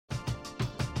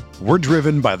We're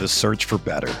driven by the search for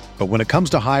better. But when it comes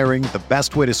to hiring, the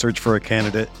best way to search for a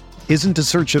candidate isn't to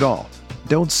search at all.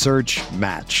 Don't search,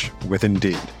 match with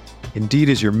Indeed. Indeed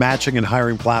is your matching and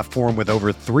hiring platform with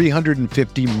over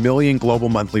 350 million global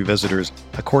monthly visitors,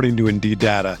 according to Indeed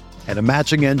data, and a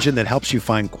matching engine that helps you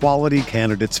find quality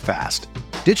candidates fast.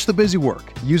 Ditch the busy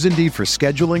work. Use Indeed for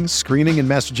scheduling, screening, and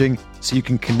messaging so you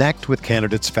can connect with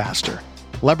candidates faster.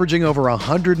 Leveraging over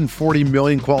 140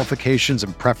 million qualifications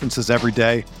and preferences every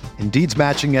day, Indeed's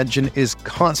matching engine is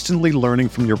constantly learning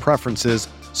from your preferences,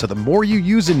 so the more you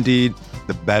use Indeed,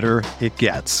 the better it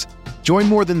gets. Join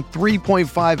more than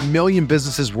 3.5 million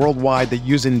businesses worldwide that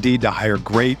use Indeed to hire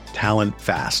great talent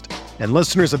fast. And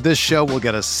listeners of this show will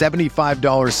get a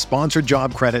 $75 sponsored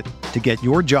job credit to get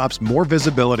your jobs more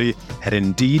visibility at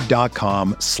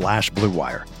Indeed.com/Blue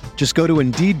Wire. Just go to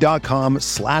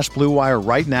Indeed.com/Blue Wire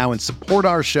right now and support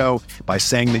our show by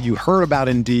saying that you heard about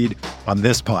Indeed on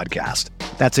this podcast.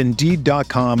 That's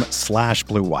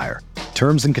Indeed.com/Blue Wire.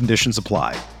 Terms and conditions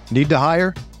apply. Need to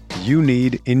hire? You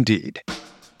need Indeed.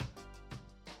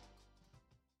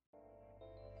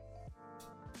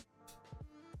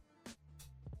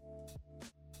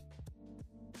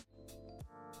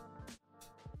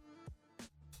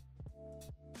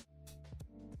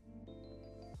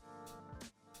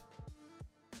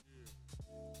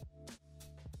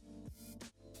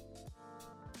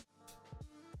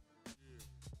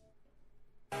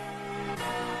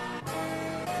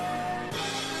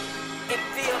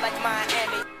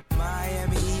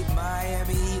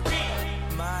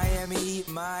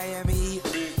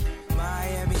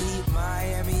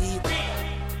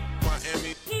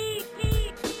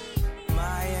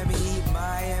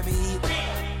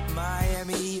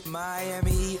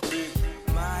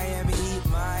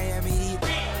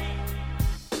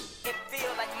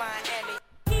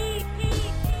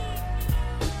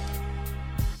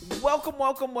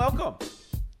 Welcome to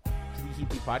the Heat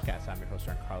Beat Podcast. I'm your host,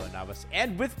 Carlo Navas,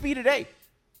 and with me today,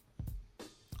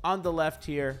 on the left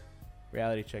here,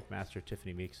 reality check master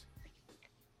Tiffany Meeks.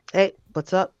 Hey,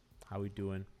 what's up? How we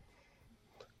doing?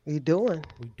 We doing?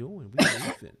 We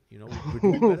moving. You know, we're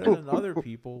doing better than other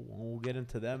people. We'll get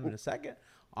into them in a second.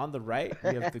 On the right,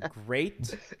 we have the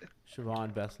great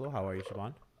Siobhan Beslow. How are you,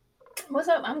 Siobhan? What's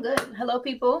up? I'm good. Hello,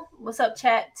 people. What's up,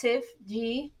 chat? Tiff,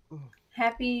 G.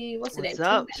 Happy, what's today? What's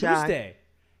up, Tuesday.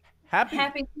 Happy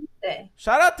Tuesday.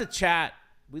 Shout out to chat.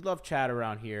 We love chat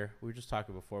around here. We were just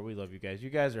talking before. We love you guys. You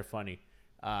guys are funny.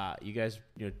 You guys,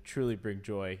 truly bring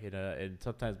joy in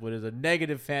sometimes what is a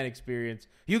negative fan experience.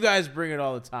 You guys bring it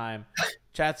all the time.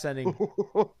 Chat sending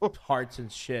hearts and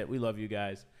shit. We love you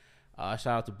guys. Shout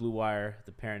out to Blue Wire,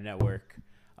 the parent network.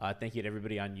 Thank you to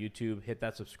everybody on YouTube. Hit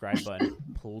that subscribe button,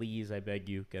 please. I beg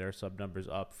you. Get our sub numbers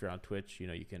up. If you're on Twitch,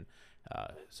 you can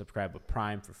subscribe with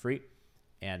Prime for free.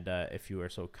 And if you are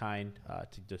so kind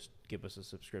to just give us a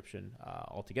subscription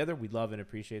altogether, we love and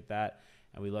appreciate that.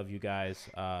 And we love you guys.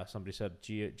 Somebody said,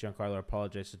 Giancarlo,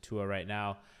 apologize to Tua right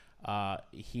now.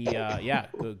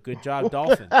 Good job,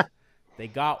 Dolphins. They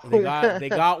got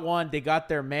one. They got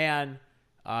their man.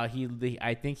 I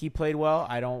think he played well.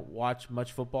 I don't watch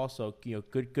much football, so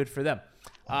good for them.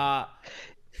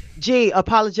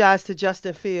 Apologize to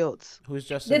Justin Fields. Who's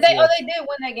Justin? They Fields? They did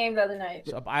win that game the other night.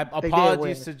 So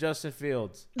apologies to Justin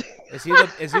Fields. Is he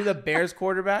the Bears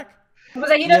quarterback? I was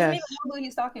like, he doesn't even know who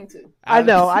he's talking to. I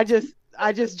know. I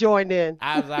just joined in.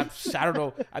 I don't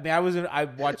know. I mean, I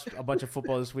watched a bunch of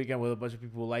football this weekend with a bunch of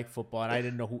people who like football, and I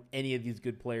didn't know who any of these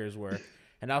good players were.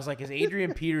 And I was like, is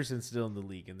Adrian Peterson still in the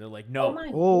league? And they're like, no.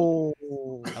 Oh.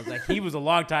 I was like, he was a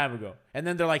long time ago. And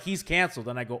then they're like, he's canceled.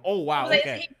 And I go, oh, wow. Like,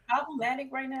 okay. is he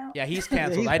problematic right now? Yeah, he's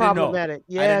canceled. Yeah, I didn't know.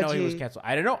 Yeah, I didn't know he was canceled.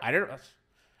 I didn't know.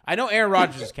 I know Aaron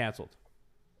Rodgers is canceled.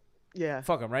 Yeah.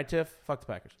 Fuck him, right, Tiff? Fuck the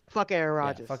Packers. Fuck Aaron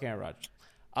Rodgers. Yeah, fuck Aaron Rodgers.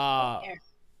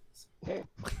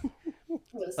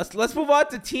 Let's move on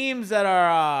to teams that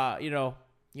are,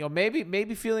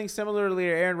 maybe feeling similarly to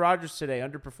Aaron Rodgers today,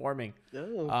 underperforming.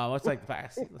 What's like the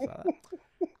past?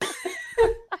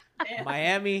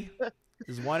 Miami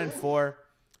is 1-4.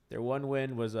 Their one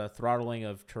win was a throttling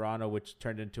of Toronto, which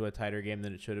turned into a tighter game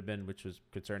than it should have been, which was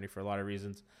concerning for a lot of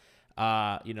reasons.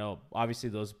 Obviously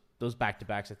those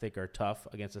back-to-backs I think are tough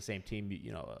against the same team.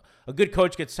 A good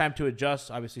coach gets time to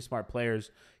adjust. Obviously, smart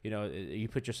players. You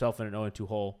put yourself in an 0-2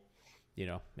 hole.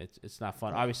 It's not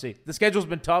fun. Obviously, the schedule's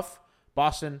been tough.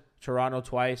 Boston, Toronto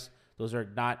twice. Those are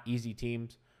not easy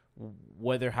teams.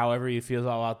 However you feel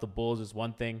about the Bulls is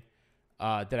one thing.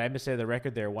 Did I missay the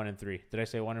record? They're 1-3. Did I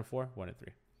say 1-4? 1-3.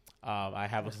 I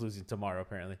have us losing tomorrow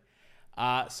apparently.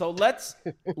 So let's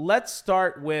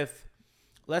start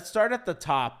at the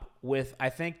top with I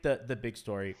think the big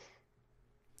story,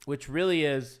 which really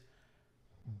is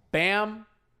Bam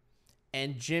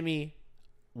and Jimmy,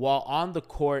 while on the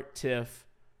court, Tiff,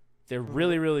 they're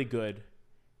really, really good.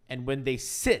 And when they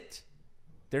sit,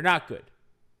 they're not good.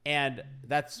 And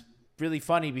that's really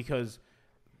funny because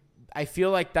I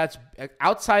feel like that's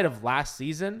outside of last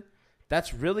season,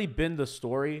 that's really been the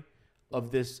story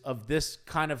of this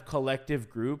kind of collective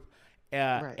group.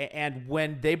 Right. And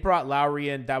when they brought Lowry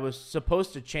in, that was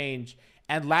supposed to change.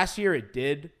 And last year it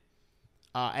did.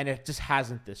 And it just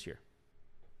hasn't this year.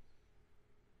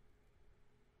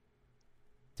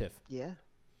 Tiff. Yeah.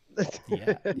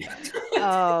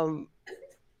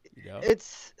 Yeah.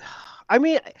 It's, I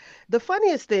mean, the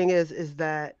funniest thing is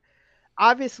that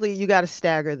obviously you got to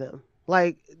stagger them.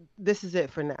 Like, this is it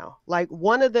for now. Like,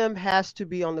 one of them has to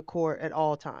be on the court at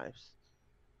all times.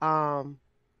 Um,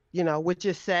 which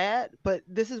is sad, but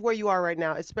this is where you are right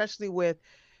now, especially with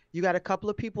you got a couple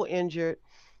of people injured.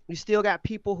 You still got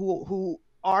people who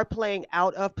are playing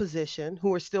out of position,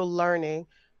 who are still learning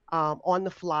on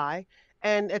the fly.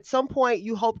 And at some point,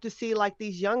 you hope to see like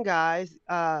these young guys,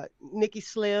 Nicky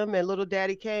Slim and Little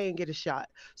Daddy Kane, get a shot.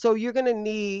 So you're gonna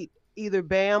need either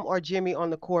Bam or Jimmy on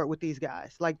the court with these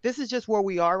guys. Like this is just where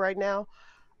we are right now.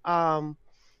 Um,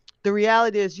 the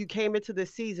reality is you came into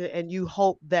this season and you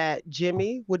hope that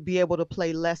Jimmy would be able to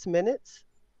play less minutes.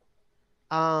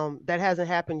 That hasn't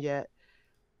happened yet.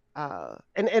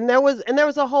 And there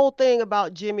was a whole thing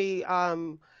about Jimmy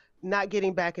not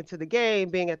getting back into the game,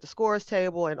 being at the scores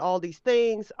table, and all these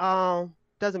things.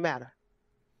 Doesn't matter.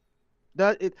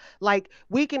 Like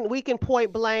we can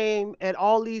point blame at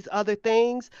all these other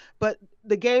things, but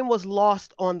the game was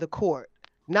lost on the court,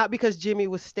 not because Jimmy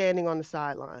was standing on the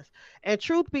sidelines. And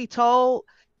truth be told,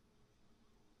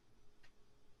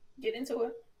 Get into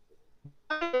it.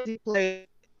 he played,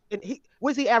 and he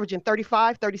was he averaging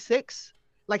 35, 36?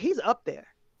 Like he's up there.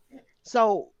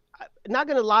 So, not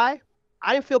gonna lie,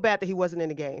 I didn't feel bad that he wasn't in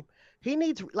the game. He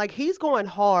needs like he's going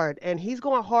hard, and he's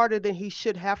going harder than he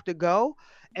should have to go.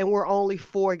 And we're only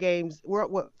 4 games. We're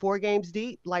what 4 games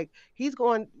deep. Like he's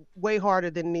going way harder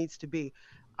than needs to be.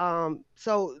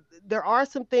 So there are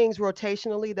some things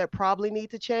rotationally that probably need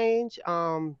to change.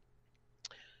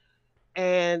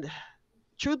 And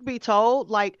truth be told,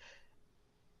 like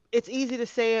it's easy to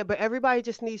say it, but everybody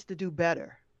just needs to do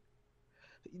better.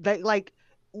 Like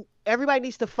everybody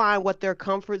needs to find what their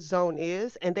comfort zone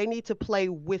is, and they need to play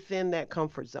within that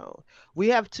comfort zone.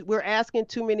 We're asking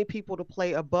too many people to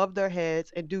play above their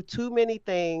heads and do too many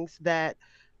things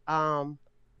um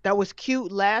that was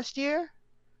cute last year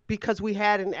because we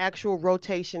had an actual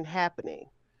rotation happening.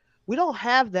 We don't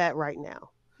have that right now.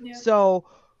 Yeah. So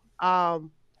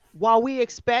um while we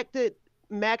expected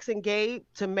Max and Gabe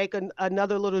to make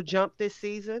another little jump this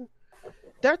season,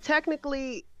 they're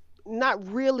technically not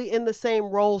really in the same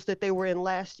roles that they were in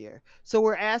last year. So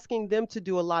we're asking them to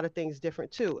do a lot of things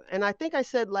different too. And I think I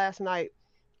said last night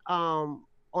on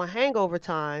Hangover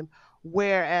Time,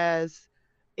 whereas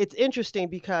it's interesting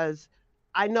because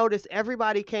I noticed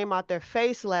everybody came out their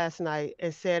face last night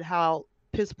and said how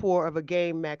piss poor of a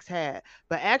game Max had.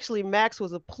 But actually, Max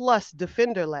was a plus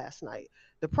defender last night.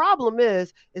 The problem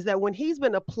is that when he's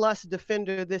been a plus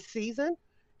defender this season,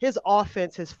 his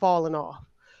offense has fallen off.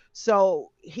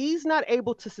 So he's not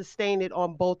able to sustain it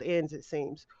on both ends, it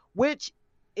seems, which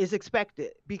is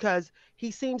expected because he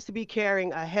seems to be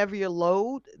carrying a heavier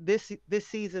load this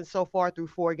season so far through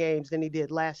 4 games than he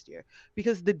did last year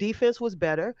because the defense was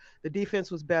better. The defense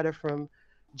was better from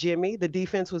Jimmy. The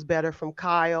defense was better from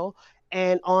Kyle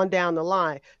and on down the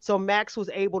line. So Max was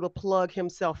able to plug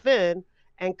himself in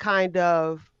and kind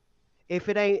of if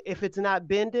it's not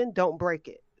bending, don't break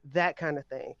it. That kind of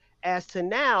thing. As to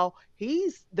now,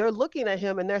 they're looking at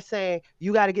him and they're saying,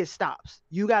 you got to get stops.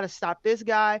 You got to stop this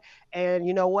guy. And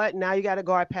you know what? Now you got to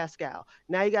guard Pascal.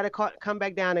 Now you got to come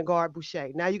back down and guard Boucher.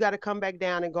 Now you got to come back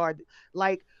down and guard.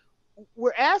 Like,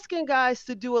 we're asking guys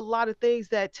to do a lot of things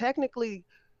that technically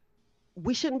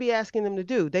we shouldn't be asking them to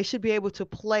do. They should be able to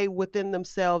play within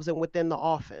themselves and within the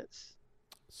offense.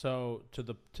 So to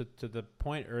the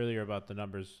point earlier about the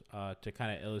numbers, to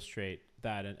kind of illustrate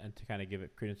that and to kind of give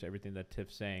it credence to everything that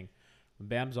Tiff's saying, when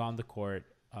Bam's on the court,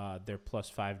 they're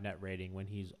 +5 net rating. When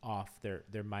he's off, they're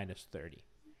 -30,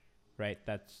 right?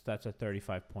 That's a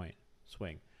 35-point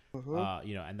swing,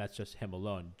 and that's just him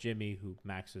alone. Jimmy, who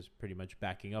Max is pretty much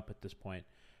backing up at this point,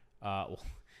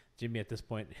 Jimmy at this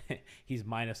point, he's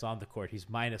minus on the court. He's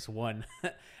 -1,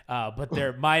 but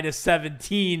they're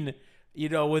 -17.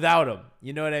 Without him,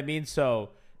 you know what I mean?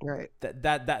 So right.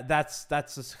 That's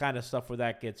the kind of stuff where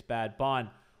that gets bad. Bond,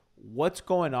 what's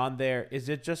going on there? Is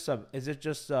it just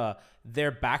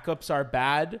their backups are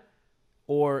bad,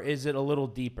 or is it a little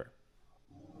deeper?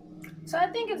 So I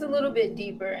think it's a little bit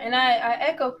deeper, and I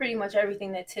echo pretty much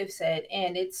everything that Tiff said,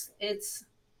 and it's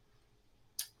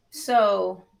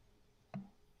so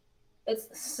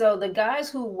so the guys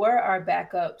who were our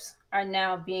backups are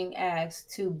now being asked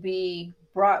to be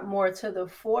brought more to the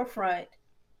forefront,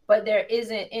 but there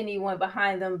isn't anyone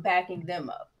behind them backing them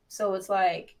up. So it's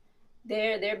like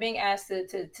they're being asked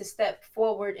to step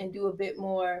forward and do a bit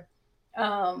more,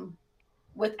 um,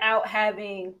 without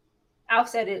having. I've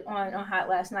said it on Hot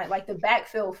last night. Like the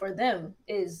backfill for them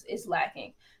is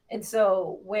lacking, and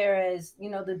so whereas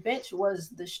the bench was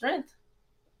the strength,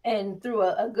 and through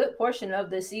a good portion of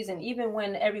the season, even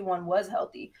when everyone was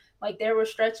healthy, like there were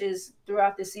stretches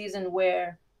throughout the season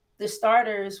where the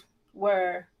starters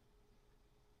were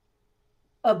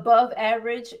above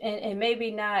average, and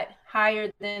maybe not higher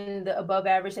than the above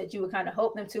average that you would kind of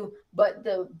hope them to, but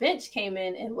the bench came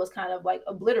in and was kind of like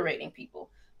obliterating people.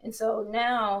 And so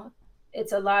now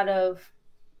it's a lot of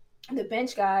the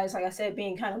bench guys, like I said,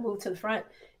 being kind of moved to the front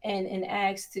and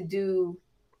asked to do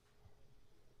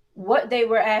what they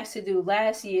were asked to do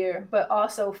last year, but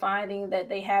also finding that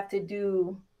they have to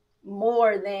do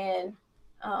more than,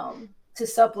 to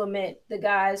supplement the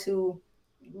guys who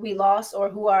we lost or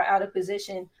who are out of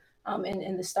position,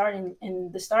 in the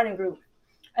starting group.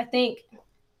 I think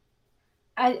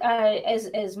I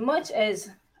as much as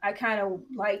I kind of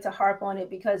like to harp on it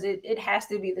because it has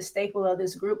to be the staple of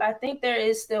this group. I think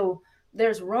there's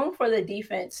room for the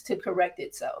defense to correct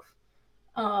itself.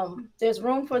 There's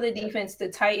room for the defense to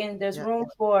tighten. Yeah.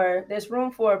 There's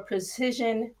room for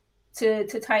precision to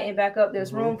tighten back up.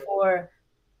 There's Mm-hmm. room for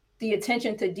the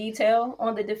attention to detail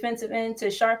on the defensive end to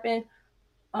sharpen.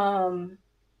 Um,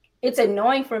 it's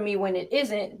annoying for me when it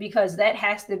isn't because that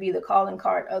has to be the calling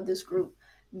card of this group.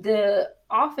 The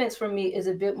offense for me is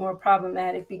a bit more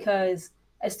problematic because,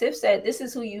 as Tiff said, this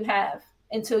is who you have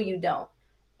until you don't,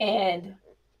 and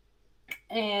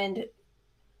and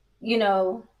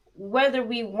whether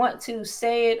we want to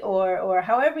say it or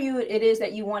however it is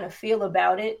that you want to feel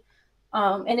about it.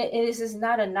 And this is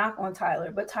not a knock on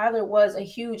Tyler, but Tyler was a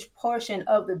huge portion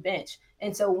of the bench.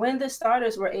 And so when the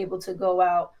starters were able to go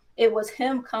out, it was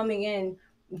him coming in,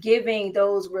 giving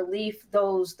those relief,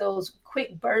 those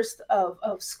quick bursts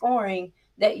of scoring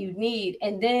that you need.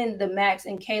 And then the Max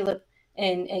and Caleb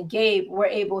and Gabe were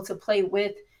able to play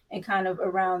with and kind of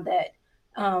around that.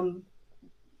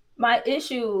 My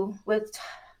issue with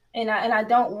and I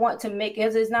don't want to make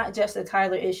because it's not just a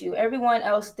Tyler issue. Everyone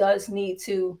else does need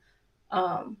to,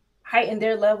 heighten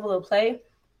their level of play.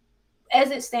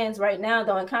 As it stands right now,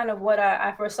 though, and kind of what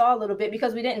I foresaw a little bit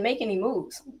because we didn't make any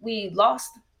moves. We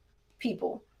lost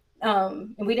people,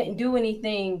 and we didn't do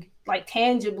anything like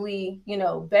tangibly,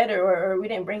 better, or we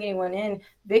didn't bring anyone in.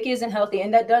 Vic isn't healthy,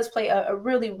 and that does play a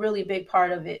really, really big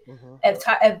part of it. Mm-hmm.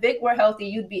 If Vic were healthy,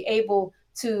 you'd be able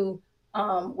to,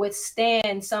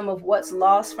 withstand some of what's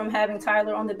lost from having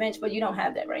Tyler on the bench, but you don't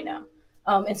have that right now.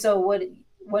 And so what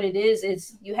it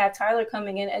is you have Tyler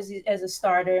coming in as a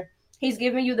starter. He's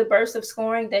giving you the burst of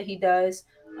scoring that he does.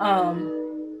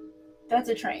 That's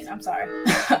a train. I'm sorry.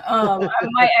 I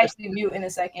might actually mute in a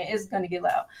second. It's gonna get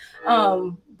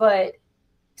loud. But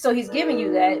so he's giving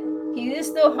you that. He is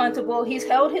still huntable. He's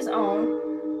held his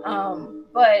own.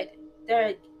 But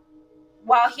there,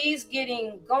 while he's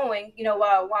getting going,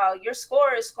 while your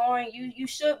scorer is scoring, you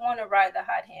should want to ride the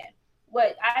hot hand.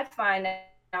 What I find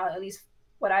now, at least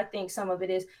what I think some of it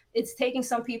is, it's taking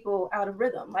some people out of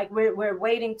rhythm. Like we're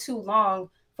waiting too long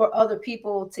for other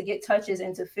people to get touches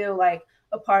and to feel like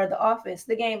a part of the offense.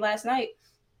 The game last night,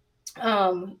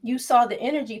 you saw the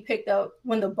energy picked up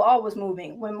when the ball was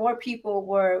moving, when more people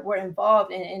were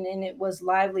involved, and it was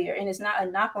livelier. And it's not a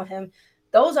knock on him.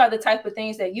 Those are the type of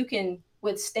things that you can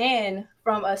withstand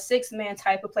from a six-man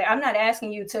type of play. I'm not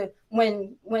asking you to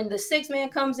when the six-man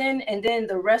comes in and then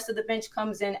the rest of the bench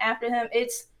comes in after him.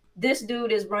 It's this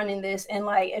dude is running this, and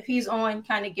like if he's on,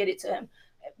 kind of get it to him.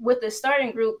 With the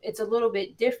starting group, it's a little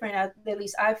bit different. At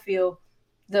least I feel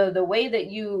the way that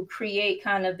you create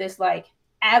kind of this like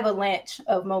avalanche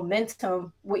of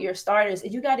momentum with your starters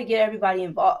is you got to get everybody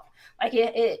involved. Like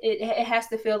it has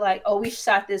to feel like, oh, we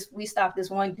stopped this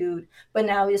one dude, but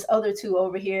now there's other two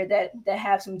over here that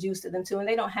have some juice to them too, and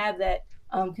they don't have that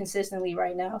consistently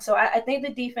right now. So I think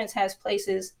the defense has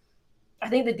places. I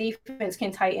think the defense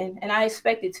can tighten, and I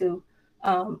expect it to.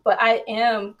 But I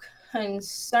am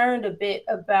concerned a bit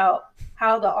about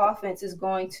how the offense is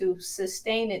going to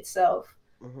sustain itself,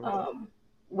 Mm-hmm.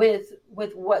 with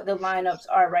what the lineups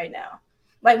are right now.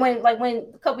 Like when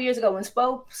a couple years ago when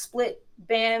Spo split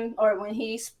Bam, or when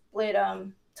he split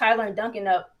Tyler and Duncan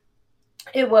up,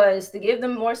 it was to give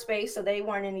them more space so they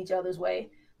weren't in each other's way.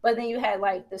 But then you had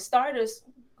like the starters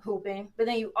hooping, but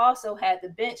then you also had the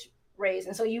bench raised.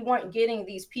 And so you weren't getting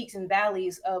these peaks and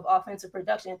valleys of offensive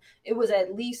production. It was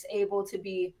at least able to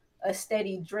be a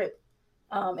steady drip.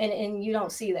 And you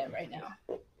don't see that right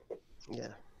now. Yeah.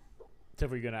 Tiff,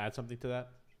 were you gonna add something to that?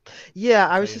 Yeah,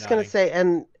 I I saw was you just gonna nodding. say,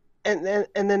 and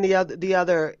then the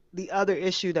other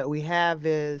issue that we have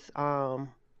is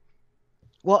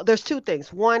well, there's two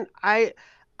things. One,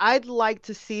 I'd like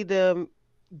to see them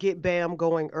get Bam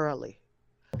going early.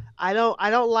 I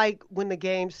don't like when the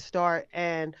games start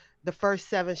and the first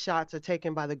 7 shots are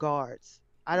taken by the guards.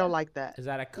 I Yeah. don't like that. Is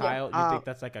that a Yeah. Kyle? You think Um,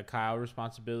 that's like a Kyle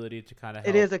responsibility to kind of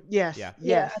it help? is a yes, Yeah.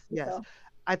 Yeah, I yes, think yes. so.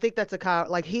 I think that's a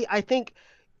like he. I think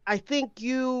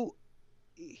you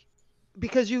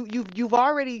because you've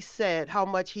already said how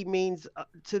much he means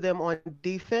to them on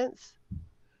defense.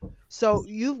 So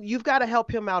you've got to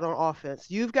help him out on offense.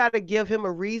 You've got to give him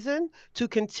a reason to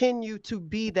continue to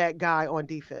be that guy on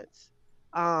defense.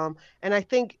 And I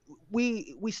think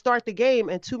we start the game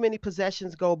and too many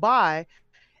possessions go by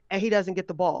and he doesn't get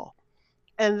the ball.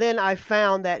 And then I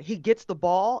found that he gets the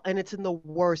ball and it's in the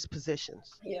worst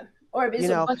positions, Yeah. Or if you it's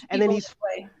a know. bunch of And then people in he's the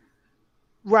way.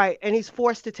 right, and he's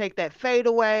forced to take that fade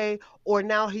away, or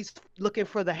now he's looking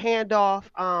for the handoff.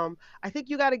 I think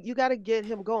you gotta get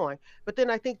him going. But then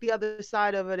I think the other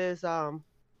side of it is Bam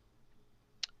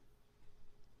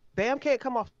can't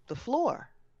come off the floor.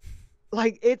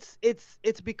 Like it's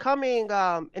becoming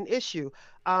an issue.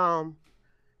 Um,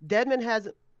 Deadman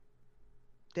hasn't.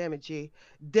 Damn it, G.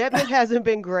 Deadman hasn't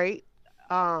been great.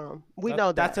 We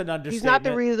know That's that an he's not the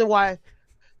understatement. reason why.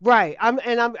 Right.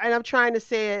 I'm trying to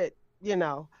say it. You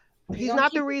know, You're he's gonna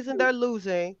not the keep it reason they're cute.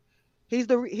 losing. He's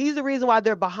the reason why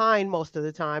they're behind most of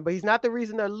the time, but he's not the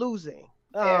reason they're losing.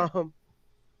 Fair.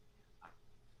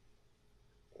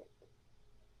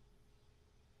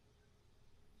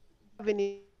 Have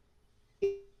any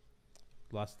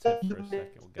Lost Tiff for a second.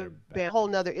 We'll get her back Bam, whole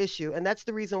again. nother issue, and that's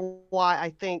the reason why I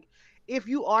think if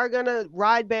you are gonna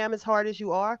ride Bam as hard as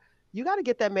you are, you got to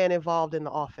get that man involved in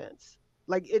the offense.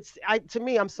 Like it's I to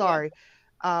me, I'm Yeah. sorry.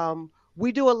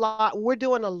 We do a lot. We're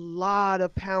doing a lot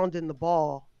of pounding the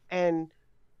ball and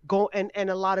a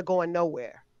lot of going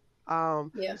nowhere.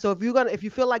 Yeah. So if you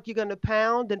feel like you're gonna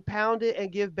pound, then pound it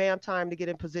and give Bam time to get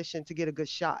in position to get a good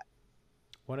shot.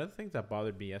 One of the things that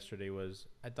bothered me yesterday was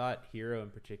I thought Hero in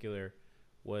particular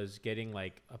was getting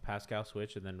like a Pascal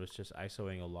switch and then was just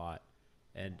ISOing a lot.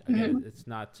 And again, Mhm. it's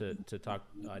not to talk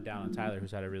down on Tyler,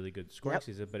 who's had a really good scoring Yep.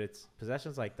 season, but it's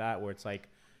possessions like that where it's like,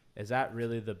 is that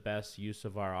really the best use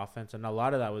of our offense? And a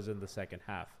lot of that was in the second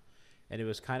half, and it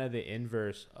was kind of the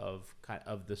inverse of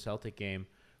the Celtic game,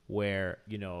 where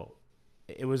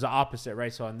it was the opposite,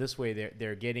 right? So in this way,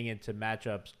 they're getting into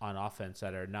matchups on offense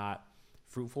that are not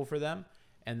fruitful for them,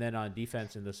 and then on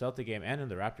defense in the Celtic game and in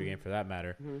the Raptor game for that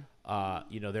matter,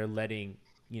 Mm-hmm. they're letting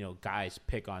guys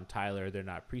pick on Tyler. They're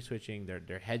not pre-switching.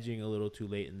 They're hedging a little too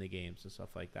late in the games and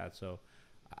stuff like that. So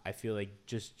I feel like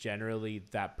just generally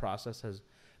that process has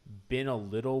been a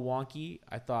little wonky.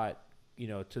 I thought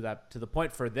to the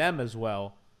point for them as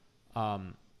well.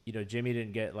 Jimmy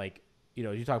didn't get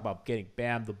you talk about getting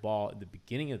Bam the ball at the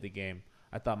beginning of the game.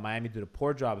 I thought Miami did a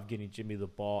poor job of getting Jimmy the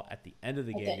ball at the end of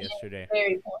the At the game end. yesterday.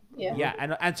 Very important. Yeah. Mm-hmm.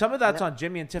 Yeah, and some of that's Yep. on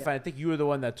Jimmy and Tiff. And I think you were the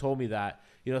one that told me that.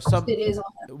 It Some is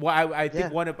on well, I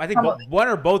think Yeah. probably. one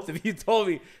or both of you told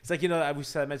me it's like we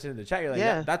said mentioned in the chat. You're like,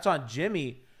 yeah, Yeah. that's on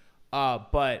Jimmy.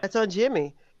 But That's on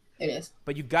Jimmy. It is.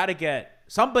 you got to get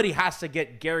somebody has to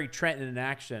get Gary Trent in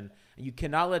action, and you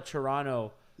cannot let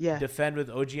Toronto Yeah. defend with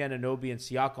OG Anunoby and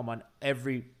Siakam on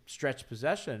every stretch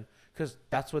possession because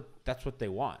that's what they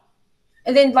want.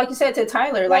 And then, like you said to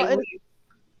Tyler, Well, like and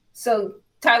so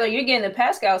Tyler, you're getting the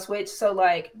Pascal switch, so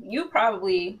like you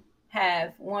probably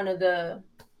have one of the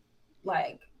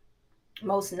like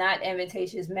most not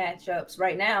advantageous matchups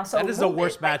right now. So That is the move it.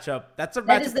 worst Like matchup. That's a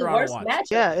that is matchup the Toronto worst wants.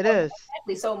 matchup. yeah, it is.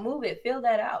 Exactly. So move it, fill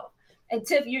that out. And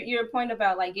Tiff, your point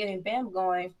about like getting Bam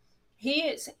going,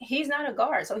 he's not a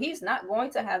guard, so he's not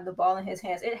going to have the ball in his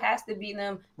hands. It has to be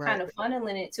them kind Right. of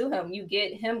funneling it to him. You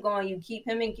get him going, you keep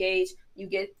him engaged, you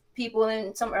get people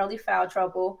in some early foul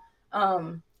trouble.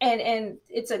 And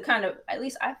it's a kind of, at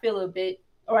least I feel a bit,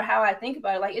 or how I think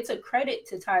about it, like it's a credit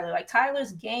to Tyler. Like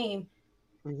Tyler's game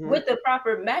Mm-hmm. with the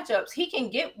proper matchups, he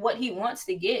can get what he wants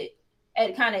to get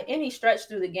at kind of any stretch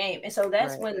through the game. And so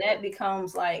that's Right. when that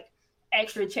becomes like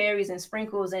extra cherries and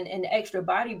sprinkles and extra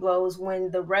body blows when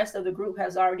the rest of the group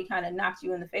has already kind of knocked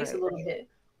you in the face a Right. little bit.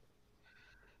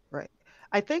 Right.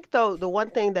 I think though the one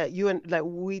thing that you and that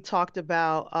we talked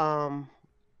about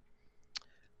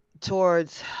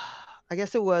towards I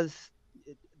guess it was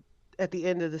at the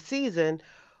end of the season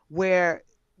where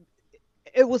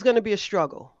it was going to be a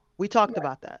struggle We talked Right.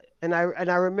 about that, and I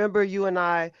remember you and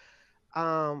I,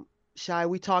 Shy.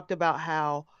 We talked about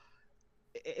how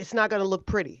it's not going to look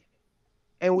pretty,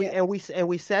 and Yeah.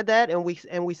 we said that, and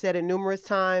we said it numerous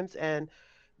times, and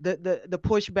the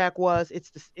pushback was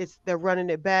it's they're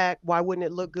running it back. Why wouldn't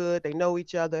it look good? They know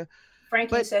each other, Frankie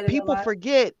but said it a people lot.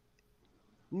 forget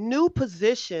new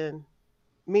position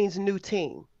means new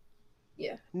team.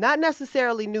 Yeah. Not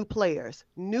necessarily new players.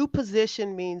 New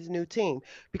position means new team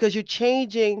because you're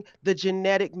changing the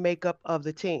genetic makeup of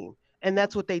the team. And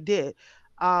that's what they did.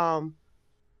 Um,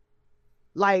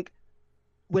 like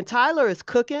when Tyler is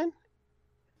cooking,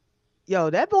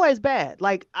 yo, that boy is bad.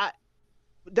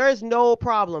 There's no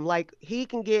problem. Like he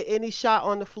can get any shot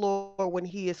on the floor when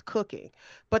he is cooking.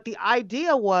 But the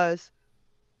idea was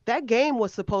that game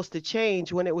was supposed to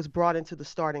change when it was brought into the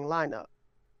starting lineup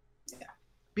Yeah.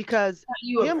 because How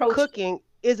you him approach it. cooking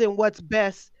isn't what's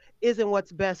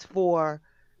best for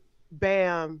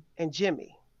Bam and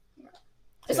Jimmy.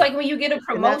 It's Yeah. like when you get a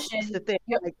And that's the promotion, thing.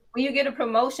 Like, when you get a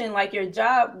promotion, like your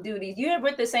job duties, you're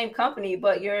with the same company,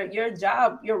 but your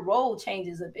job, your role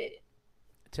changes a bit.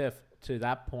 Tiff, to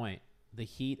that point, the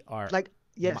Heat are like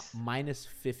yes. minus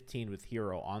 15 with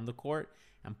Hero on the court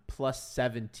and plus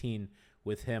 17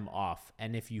 with him off.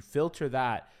 And if you filter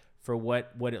that for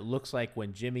what it looks like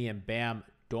when Jimmy and Bam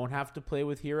don't have to play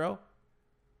with Hero,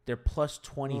 they're plus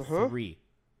 23.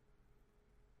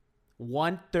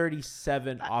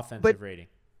 137 offensive But rating.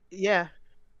 yeah.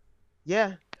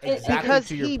 Yeah. Exactly Because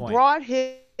to your he point. brought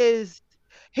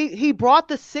he brought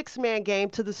the 6-man game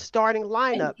to the starting And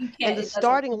lineup. you And can't. the It doesn't.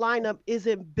 starting lineup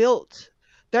isn't built.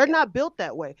 They're Yeah. not built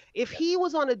that way. If Yeah. he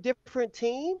was on a different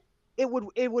team, it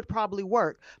would probably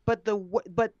work. But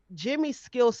Jimmy's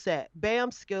skill set,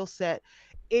 Bam's skill set,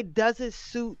 it doesn't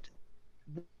suit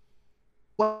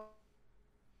what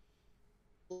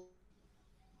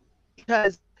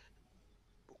because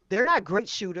they're not great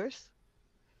shooters.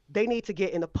 They need to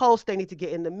get in the post, they need to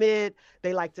get in the mid,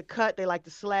 they like to cut, they like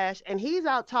to slash, and he's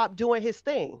out top doing his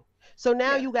thing. So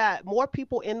now Yeah. you got more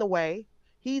people in the way.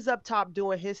 He's up top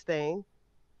doing his thing.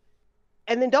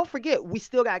 And then don't forget, we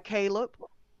still got Caleb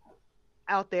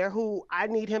out there who I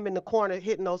need him in the corner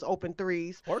hitting those open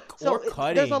threes. Or So there's a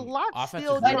cutting, lot offensive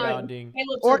still trying rebounding.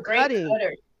 Caleb's or a great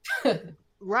cutting. cutter.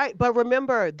 Right. But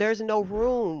remember, there's no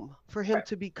room for him Right.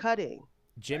 to be cutting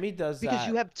Jimmy does because that.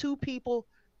 you have two people.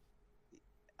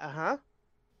 Uh-huh.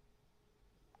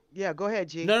 Yeah, go ahead,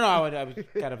 G. No, I was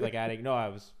kind of like adding. No,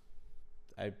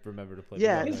 I remember to play.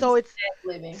 Yeah, Go ahead. so it's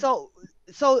Living. so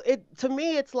it to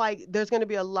me it's like there's going to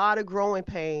be a lot of growing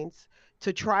pains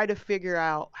to try to figure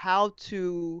out how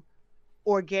to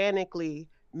organically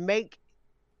make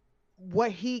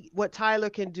what Tyler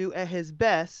can do at his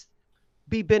best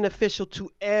be beneficial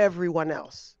to everyone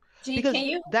else. G, Because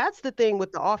that's the thing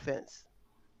with the offense.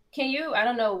 I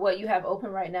don't know what you have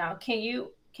open right now. Can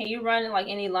you run like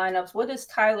any lineups? What does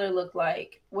Tyler look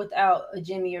like without a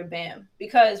Jimmy or Bam?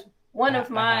 Because one of I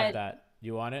mine. have that.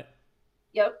 You want it?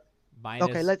 Yep.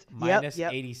 Minus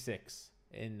yep. 86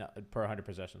 in per 100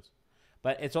 possessions,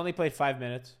 but it's only played 5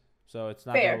 minutes, so it's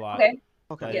not Fair. a lot. Okay.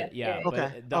 Okay. But yeah. Okay. But the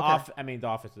Okay. the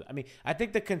offense. I mean, I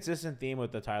think the consistent theme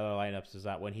with the Tyler lineups is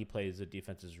that when he plays, the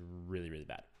defense is really, really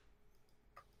bad.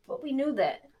 But we knew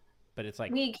that. But it's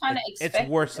like We kind of it's expected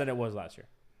worse that. than it was last year.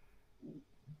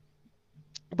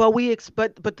 But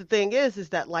but the thing is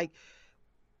that like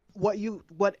what you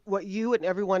and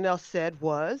everyone else said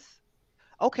was,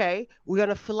 okay, we're going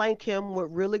to flank him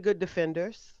with really good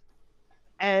defenders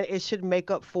and it should make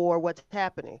up for what's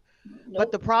happening.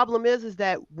 But the Nope. problem is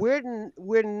that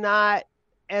we're not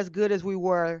as good as we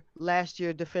were last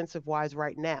year defensive wise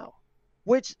right now.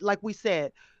 Which like we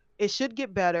said, it should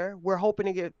get better. We're hoping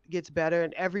it gets better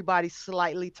and everybody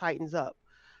slightly tightens up.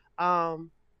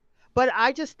 Um but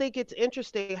I just think it's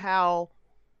interesting how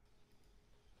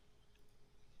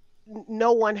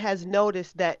no one has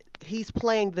noticed that he's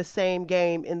playing the same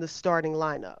game in the starting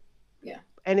lineup. Yeah.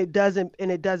 And it doesn't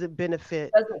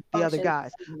benefit Doesn't the other function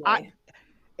guys. the same I way.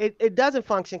 it doesn't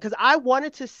function because I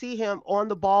wanted to see him on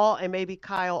the ball and maybe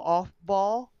Kyle off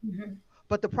ball. Mhm.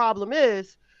 But the problem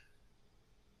is,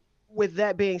 with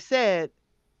that being said,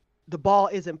 the ball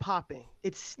isn't popping.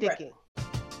 It's Right. sticking.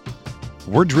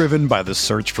 We're driven by the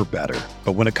search for better.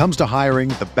 But when it comes to hiring,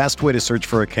 the best way to search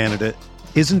for a candidate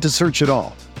isn't to search at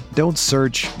all. Don't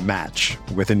search, match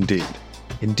with Indeed.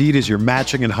 Indeed is your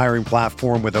matching and hiring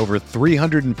platform with over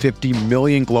 350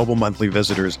 million global monthly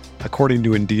visitors, according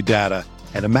to Indeed data,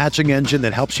 and a matching engine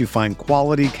that helps you find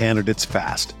quality candidates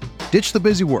fast. Ditch the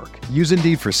busy work. Use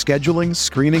Indeed for scheduling,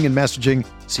 screening, and messaging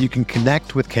so you can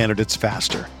connect with candidates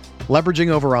faster. Leveraging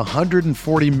over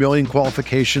 140 million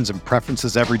qualifications and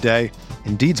preferences every day,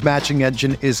 Indeed's matching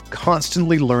engine is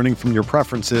constantly learning from your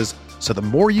preferences, so the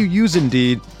more you use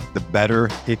Indeed, the better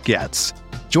it gets.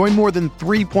 Join more than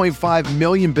 3.5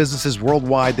 million businesses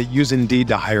worldwide that use Indeed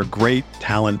to hire great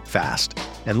talent fast.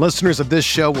 And listeners of this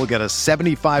show will get a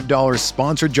 $75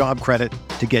 sponsored job credit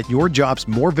to get your jobs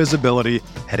more visibility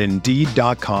at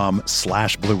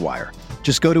Indeed.com/Blue Wire.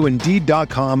 Just go to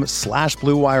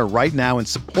Indeed.com/Blue Wire right now and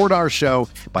support our show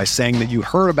by saying that you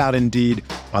heard about Indeed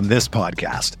on this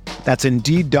podcast. That's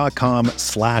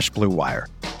Indeed.com/Blue Wire.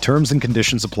 Terms and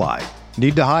conditions apply.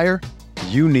 Need to hire?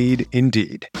 You need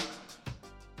Indeed.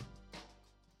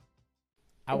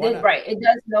 Right. It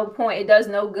does no point. It does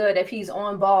no good if he's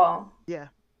on ball. Yeah.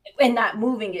 And not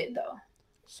moving it though.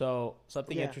 So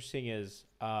something interesting is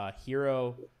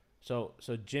Hero. So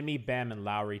Jimmy, Bam, and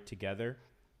Lowry together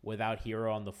without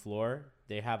Hero on the floor,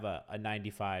 they have a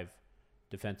 95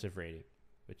 defensive rating,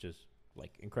 which is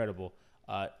like incredible.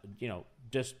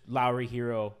 Just Lowry,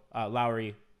 Hero,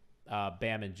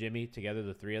 Bam, and Jimmy together,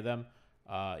 the three of them,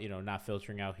 not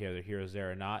filtering out here the Heroes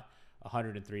there or not,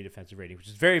 103 defensive rating, which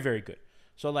is very, very good.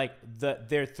 So like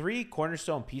their three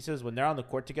cornerstone pieces, when they're on the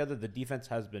court together, the defense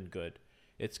has been good.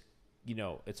 It's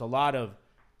a lot of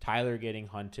Tyler getting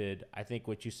hunted. I think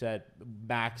what you said,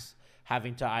 Max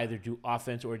having to either do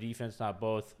offense or defense, not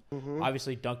both. Mm-hmm.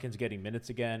 Obviously, Duncan's getting minutes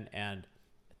again, and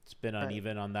it's been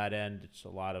uneven on that end. It's a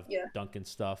lot of Duncan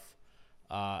stuff.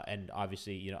 And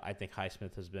obviously, I think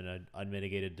Highsmith has been an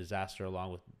unmitigated disaster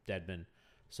along with Dedmon.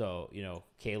 So,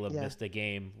 Caleb missed a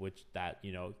game, which that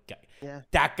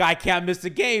guy can't miss a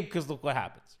game because look what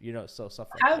happens, so stuff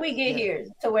like How did we get here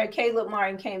to where Caleb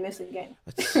Martin can't miss a game?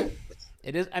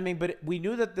 It is, but we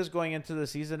knew that this going into the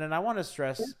season, and I want to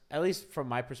stress, at least from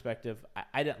my perspective,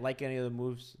 I didn't like any of the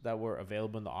moves that were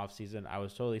available in the offseason. I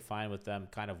was totally fine with them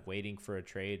kind of waiting for a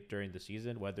trade during the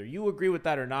season. Whether you agree with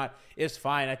that or not is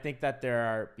fine. I think that there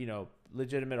are,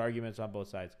 legitimate arguments on both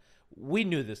sides. We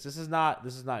knew this. This is not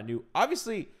new.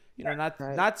 Obviously,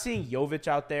 not seeing Jovic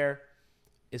out there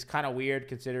is kind of weird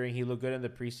considering he looked good in the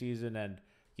preseason, and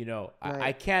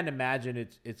I can't imagine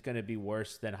it's going to be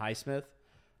worse than Highsmith.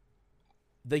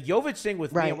 The Jovic thing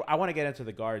with me, I want to get into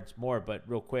the guards more, but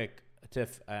real quick,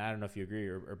 Tiff, I don't know if you agree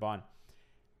or Bon.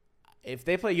 If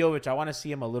they play Jovic, I want to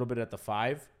see him a little bit at the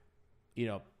 5.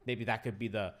 Maybe that could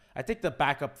be I think the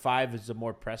backup 5 is the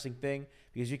more pressing thing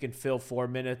because you can fill 4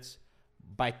 minutes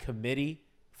by committee.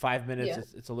 5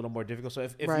 minutes, it's a little more difficult. So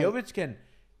if Jovic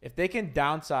if they can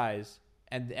downsize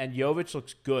and Jovic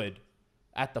looks good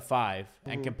at the 5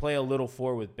 and can play a little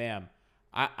 4 with Bam,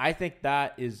 I think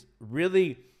that is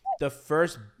really the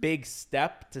first big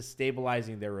step to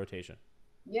stabilizing their rotation.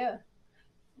 Yeah.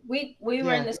 We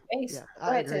were in the space. Yeah,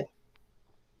 I agree.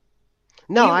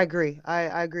 No, I agree.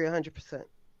 I agree 100%.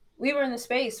 We were in the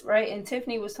space, right? And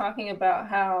Tiffany was talking about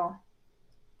how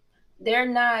they're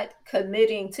not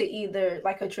committing to either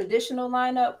like a traditional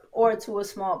lineup or to a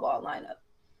small ball lineup.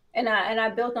 And I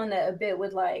built on that a bit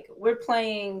with like, we're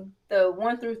playing the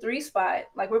 1 through 3 spot.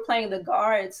 Like we're playing the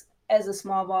guards as a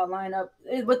small ball lineup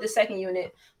with the second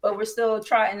unit, but we're still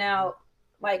trying out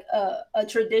like a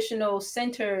traditional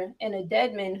center and a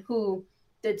Dedmon who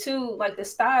the two, like the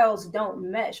styles don't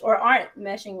mesh or aren't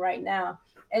meshing right now.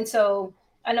 And so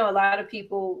I know a lot of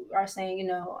people are saying,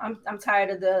 I'm tired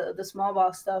of the small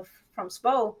ball stuff from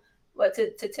Spo, but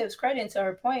to Tiff's credit and to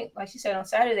her point, like she said on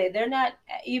Saturday, they're not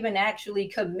even actually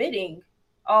committing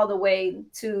all the way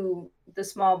to the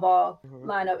small ball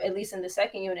lineup, at least in the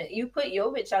second unit. You put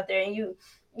Jovic out there and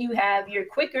you have your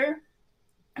quicker,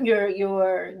 your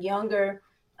younger,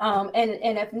 and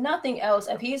if nothing else,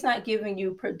 if he's not giving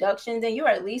you production, then you're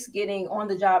at least getting on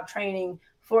the job training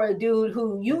for a dude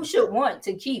who you should want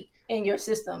to keep in your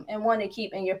system and want to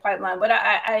keep in your pipeline. But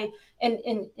I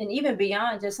even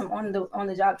beyond just some on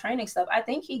the job training stuff, I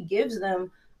think he gives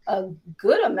them a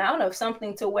good amount of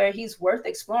something to where he's worth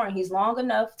exploring. He's long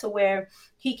enough to where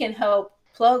he can help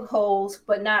plug holes,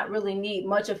 but not really need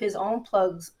much of his own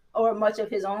plugs or much of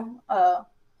his own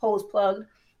holes plugged.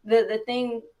 The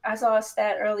thing, I saw a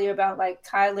stat earlier about like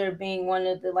Tyler being one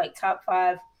of the like top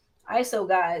 5 ISO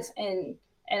guys, and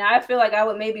I feel like I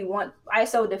would maybe want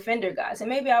ISO defender guys, and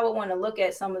maybe I would want to look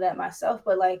at some of that myself,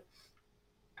 but like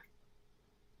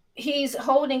he's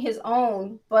holding his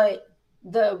own, but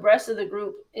the rest of the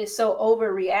group is so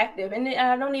overreactive. And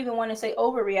I don't even want to say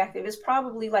overreactive. It's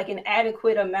probably like an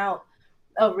adequate amount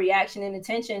of reaction and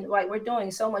attention. Like we're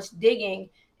doing so much digging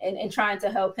and trying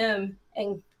to help him,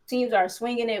 and teams are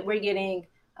swinging it. We're getting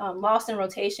lost in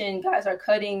rotation. Guys are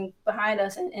cutting behind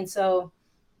us. And so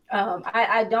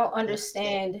I don't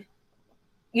understand,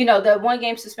 the 1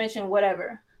 game suspension,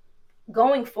 whatever.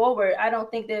 going forward, I don't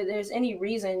think that there's any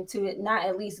reason to not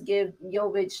at least give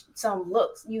Jovic some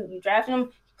looks. You drafted him,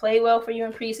 play well for you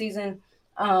in preseason,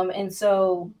 and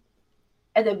so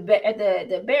at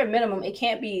the bare minimum, it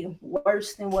can't be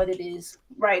worse than what it is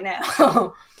right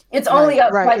now. It's only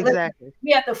up, right, like exactly.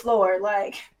 we at the floor,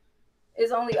 like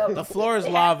it's only up. The floor is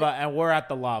lava, and we're at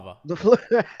the lava.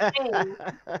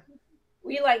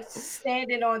 We like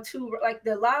standing on two, like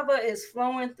the lava is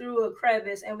flowing through a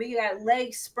crevice, and we got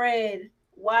legs spread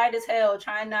wide as hell,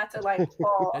 trying not to like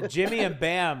fall. And Jimmy and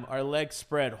Bam are legs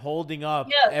spread, holding up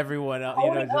everyone else.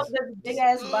 Holding up this big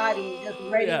ass body, just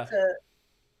ready to.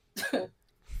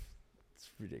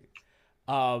 It's ridiculous.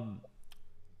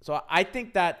 So I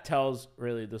think that tells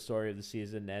really the story of the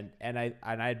season, and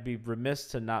I'd be remiss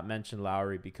to not mention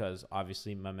Lowry because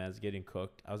obviously my man's getting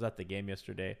cooked. I was at the game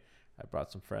yesterday. I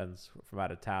brought some friends from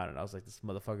out of town, and I was like, this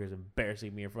motherfucker is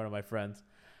embarrassing me in front of my friends.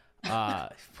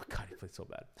 God, he played so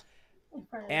bad.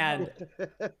 And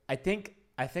I think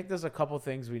there's a couple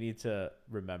things we need to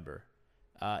remember.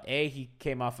 He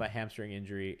came off a hamstring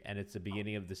injury, and it's the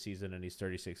beginning of the season, and he's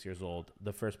 36 years old.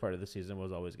 The first part of the season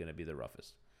was always going to be the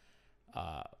roughest.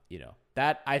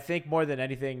 That I think more than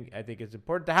anything, I think it's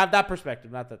important to have that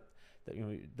perspective. Not that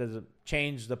it doesn't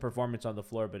change the performance on the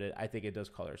floor, but I think it does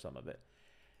color some of it.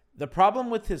 The problem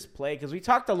with his play, because we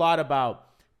talked a lot about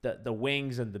the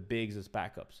wings and the bigs as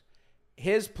backups.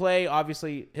 His play,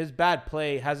 obviously, his bad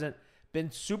play hasn't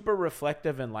been super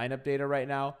reflective in lineup data right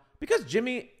now because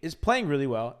Jimmy is playing really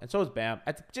well, and so is Bam.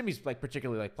 I think Jimmy's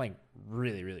particularly playing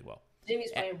really, really well.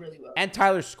 Jimmy's playing really well. And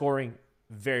Tyler's scoring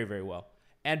very, very well.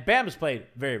 And Bam has played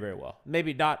very, very well.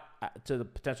 Maybe not to the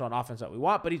potential on offense that we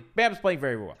want, but Bam's playing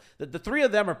very, very well. The three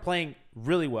of them are playing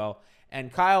really well,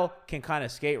 and Kyle can kind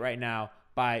of skate right now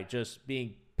by just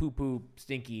being poo-poo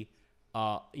stinky,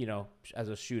 as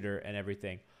a shooter and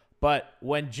everything. But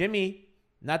when Jimmy,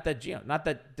 not that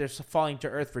they're falling to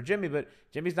earth for Jimmy, but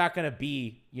Jimmy's not going to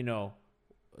be,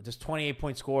 this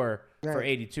 28-point scorer for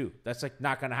 82. That's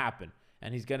not going to happen.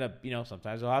 And he's going to,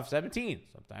 sometimes he'll have 17.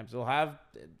 Sometimes he'll have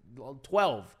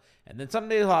 12. And then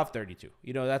someday he'll have 32.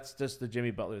 That's just the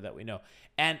Jimmy Butler that we know.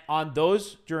 And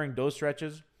during those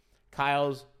stretches,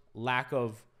 Kyle's lack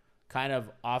of kind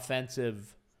of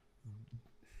offensive,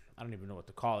 I don't even know what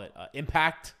to call it,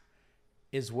 impact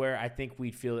is where I think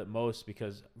we'd feel it most,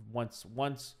 because once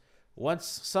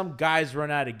some guys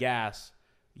run out of gas,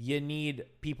 you need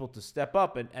people to step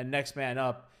up, and next man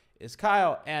up is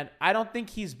Kyle. And I don't think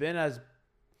he's been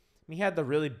he had the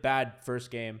really bad first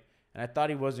game, and I thought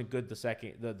he wasn't good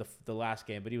the last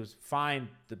game, but he was fine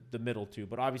the middle two,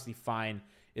 but obviously fine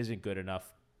isn't good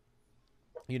enough.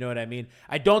 You know what I mean?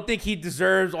 I don't think he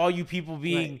deserves all you people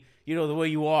being the way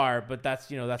you are, but that's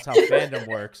how fandom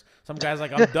works. Some guys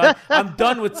I'm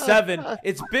done with 7.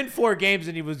 It's been 4 games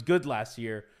and he was good last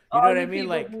year. You know what I mean?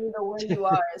 The way you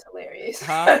are is hilarious.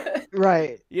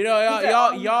 Right.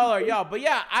 Y'all are y'all. But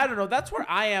yeah, I don't know. That's where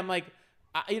I am.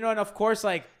 And of course,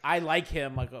 I like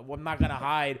him. I'm not gonna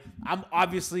hide. I'm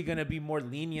obviously gonna be more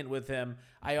lenient with him.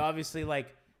 I obviously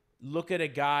look at a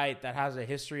guy that has a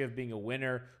history of being a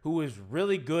winner, who was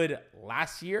really good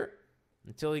last year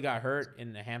until he got hurt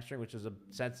in the hamstring, which is a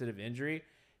sensitive injury.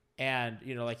 And,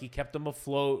 he kept them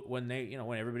afloat when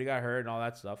when everybody got hurt and all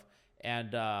that stuff,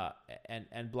 and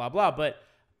blah, blah. But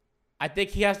I think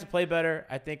he has to play better.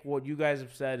 I think what you guys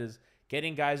have said is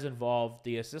getting guys involved.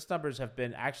 The assist numbers have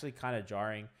been actually kind of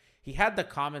jarring. He had the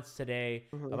comments today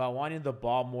about wanting the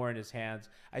ball more in his hands.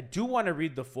 I do want to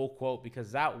read the full quote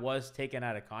because that was taken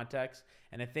out of context,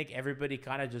 and I think everybody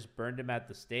kind of just burned him at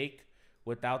the stake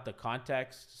without the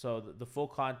context. So the full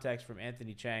context from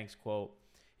Anthony Chang's quote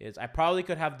is, "I probably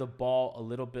could have the ball a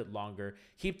little bit longer,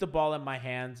 keep the ball in my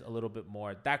hands a little bit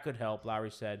more. That could help," Lowry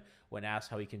said when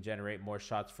asked how he can generate more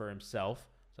shots for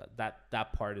himself. So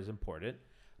that part is important.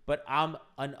 "But I'm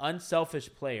an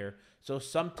unselfish player, so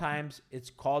sometimes it's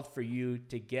called for you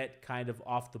to get kind of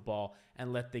off the ball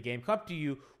and let the game come to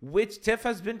you," which Tiff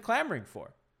has been clamoring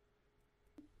for.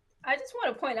 I just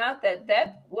want to point out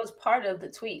that was part of the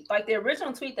tweet. The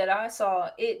original tweet that I saw,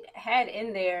 it had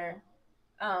in there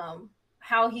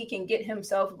how he can get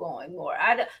himself going more.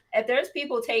 If there's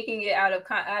people taking it out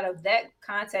of that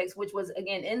context, which was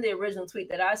again in the original tweet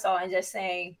that I saw, and just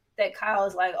saying that Kyle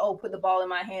is put the ball in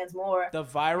my hands more. The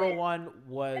viral one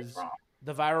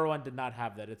did not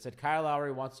have that. It said Kyle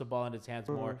Lowry wants the ball in his hands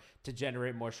more to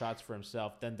generate more shots for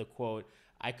himself. Then the quote,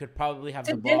 "I could probably have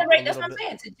the ball that's what I'm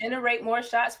saying, to generate more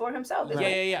shots for himself."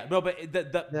 Yeah. No, but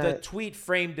the tweet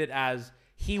framed it as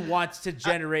he wants to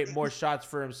generate more shots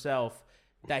for himself,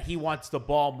 that he wants the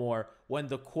ball more, when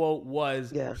the quote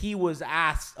was, he was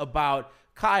asked about,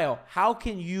 "Kyle, how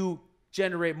can you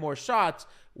generate more shots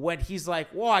when he's like,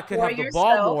 well, I could For have the ball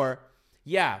yourself. more.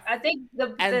 Yeah. I think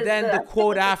the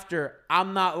quote after,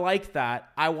 I'm not like that.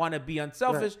 I want to be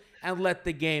unselfish and let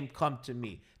the game come to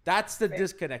me. That's the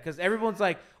disconnect, because everyone's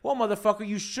like, well, motherfucker,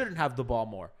 you shouldn't have the ball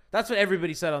more. That's what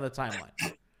everybody said on the timeline.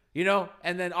 You know?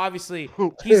 And then obviously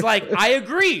he's like, I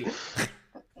agree.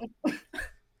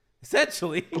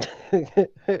 Essentially.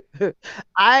 The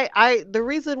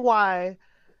reason why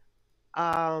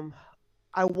I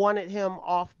wanted him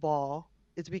off ball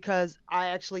is because I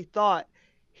actually thought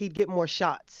he'd get more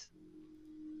shots.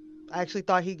 I actually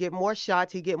thought he'd get more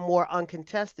shots. He'd get more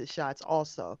uncontested shots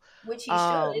also, which he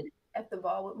should if the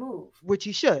ball would move. which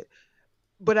he should.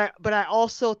 But I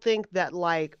also think that,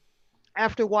 like,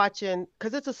 after watching,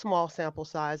 because it's a small sample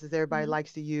size as everybody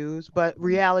likes to use, but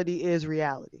reality is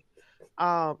reality.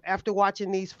 After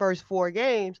watching these first 4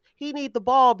 games, he needs the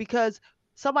ball because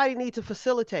somebody needs to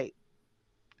facilitate.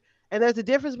 And there's a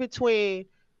difference between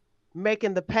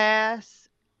making the pass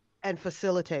and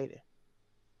facilitating.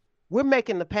 We're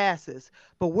making the passes,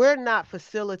 but we're not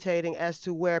facilitating as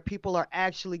to where people are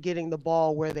actually getting the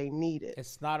ball where they need it.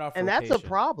 It's not off And rotation. that's a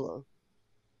problem.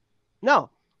 No,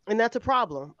 and that's a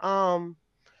problem.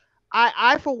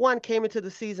 I for one came into the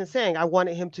season saying I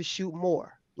wanted him to shoot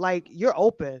more. Like, you're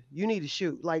open, you need to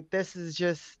shoot. Like, this is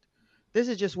just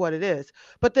what it is.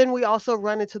 But then we also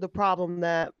run into the problem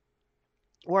that,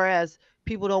 whereas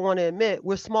people don't want to admit,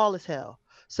 we're small as hell.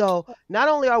 So not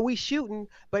only are we shooting,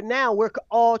 but now we're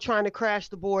all trying to crash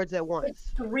the boards at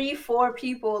once. 3-4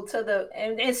 people to the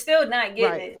and still not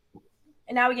getting it.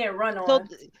 And now we're getting run on.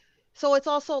 So it's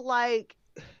also like,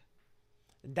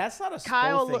 that's not a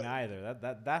Kyle thing either.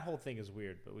 That whole thing is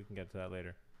weird, but we can get to that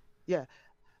later. Yeah.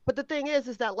 But the thing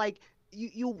is that, like,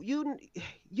 you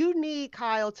need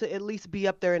Kyle to at least be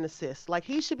up there in assists. Like,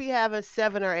 he should be having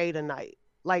 7 or 8 a night.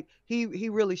 Like, he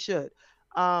really should.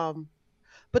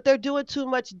 But they're doing too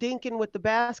much dinking with the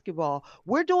basketball.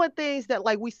 We're doing things that,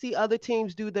 like, we see other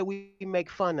teams do that we make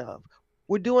fun of.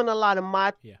 We're doing a lot of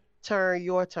my turn,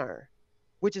 your turn,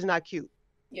 which is not cute.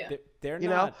 Yeah, they're you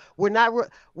not. know,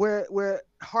 we're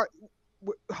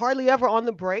hardly ever on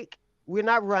the break. We're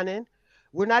not running.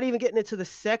 We're not even getting into the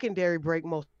secondary break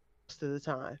most of the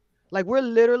time. Like, we're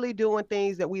literally doing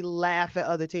things that we laugh at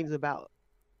other teams about,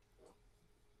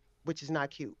 which is not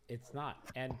cute. It's not.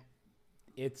 And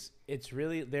it's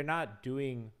really, they're not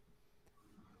doing,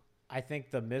 I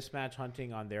think the mismatch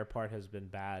hunting on their part has been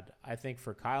bad. I think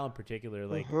for Kyle in particular,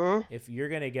 like, if you're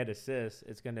going to get assists,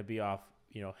 it's going to be off,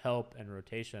 help and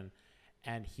rotation.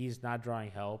 And he's not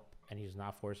drawing help and he's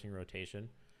not forcing rotation.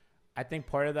 I think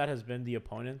part of that has been the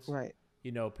opponents. Right.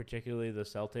 Particularly the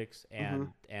Celtics and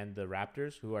the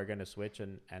Raptors, who are going to switch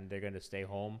and they're going to stay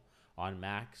home on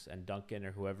Max and Duncan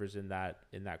or whoever's in that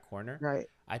corner. Right.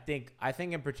 I think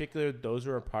in particular those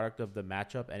are a product of the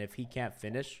matchup, and if he can't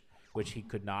finish, which he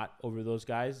could not over those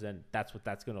guys, then that's what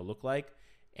that's going to look like.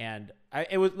 And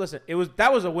that was a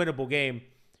winnable game.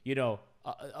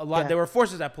 A lot. There were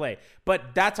forces at play,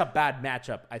 but that's a bad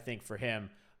matchup, I think, for him.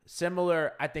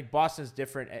 Similar, I think Boston's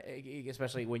different,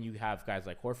 especially when you have guys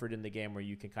like Horford in the game where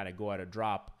you can kind of go at a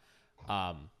drop.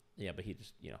 But he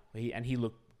just, he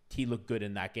looked good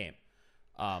in that game.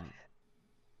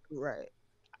 Right.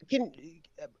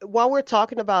 While we're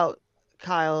talking about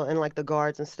Kyle and, like, the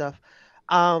guards and stuff,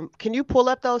 can you pull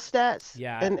up those stats?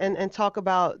 Yeah. And talk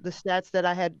about the stats that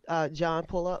I had John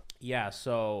pull up? Yeah.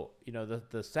 So,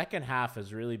 the second half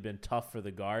has really been tough for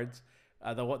the guards.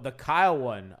 The Kyle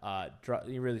one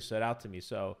he really stood out to me.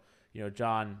 So,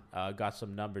 John got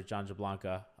some numbers. John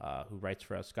Jablanca, who writes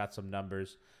for us, got some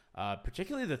numbers,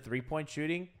 particularly the 3-point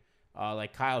shooting.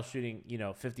 Like Kyle shooting,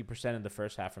 50% in the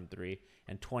first half from 3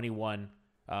 and 7%,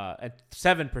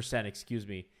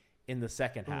 in the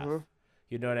second half.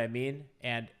 You know what I mean?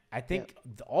 And I think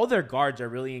all their guards are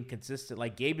really inconsistent.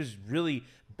 Like, Gabe is really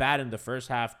bad in the first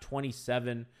half,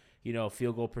 27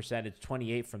 field goal percentage,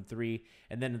 28 from 3.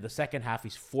 And then in the second half,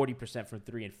 he's 40% from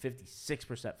 3 and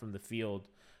 56% from the field.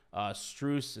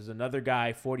 Strus is another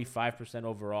guy, 45%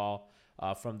 overall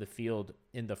from the field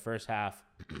in the first half,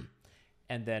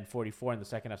 and then 44 in the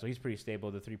second half. So he's pretty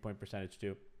stable, the 3-point percentage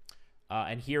too.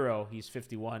 And Hero, he's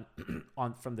 51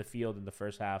 from the field in the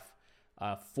first half,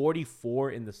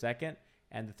 44 in the second,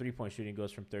 and the 3-point shooting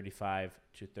goes from 35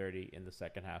 to 30 in the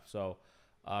second half. So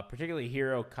particularly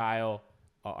Hero, Kyle,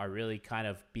 are really kind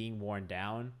of being worn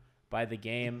down by the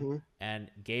game,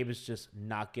 and Gabe is just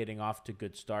not getting off to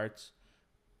good starts.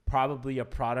 Probably a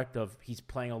product of he's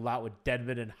playing a lot with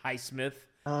Dedmon and Highsmith,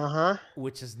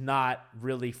 which is not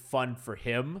really fun for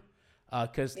him,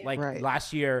 because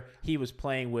last year he was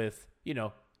playing with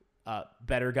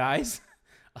better guys,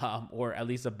 or at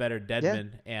least a better Yeah.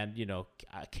 Dedmon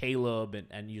and Caleb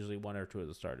and usually one or two of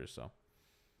the starters. So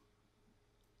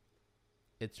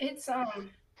it's It's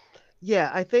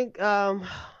Yeah, I think and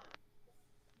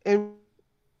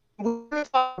we were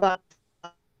talking about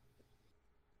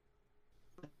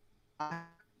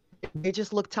they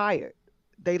just look tired.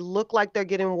 They look like they're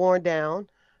getting worn down.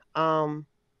 Um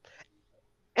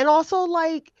and also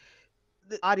like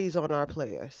the bodies on our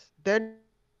players. They're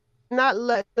not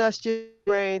letting us just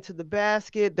drain to the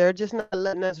basket. They're just not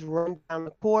letting us run down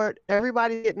the court.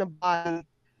 Everybody's getting a body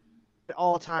at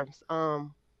all times.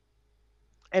 And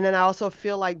then I also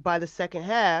feel like by the second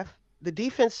half, the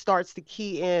defense starts to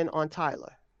key in on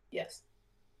Tyler. yes,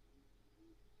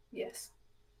 yes.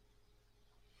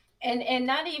 And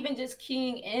not even just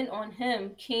keying in on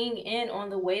him, keying in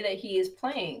on the way that he is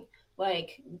playing,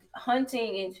 like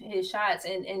hunting in his shots,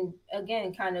 and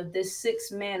again, kind of this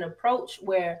 6 man approach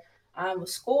where I'm a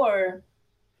scorer,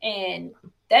 and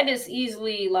that is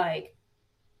easily like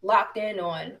locked in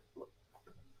on,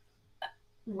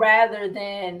 rather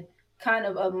than kind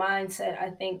of a mindset,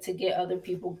 I think, to get other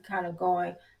people kind of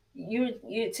going.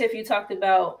 You Tiff, you talked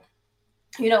about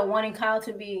wanting Kyle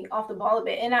to be off the ball a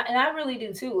bit. And I really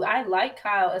do too. I like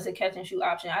Kyle as a catch and shoot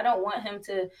option. I don't want him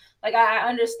to, like, I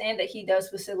understand that he does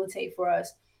facilitate for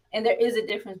us. And there is a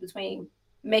difference between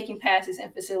making passes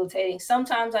and facilitating.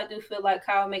 Sometimes I do feel like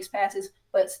Kyle makes passes,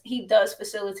 but he does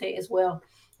facilitate as well.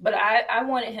 But I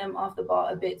wanted him off the ball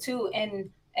a bit too. And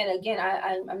again,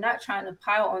 I'm not trying to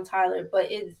pile on Tyler, but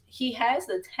he has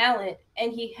the talent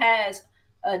and he has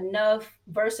enough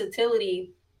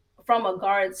versatility from a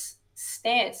guard's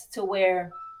stance to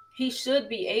where he should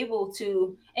be able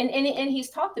to, and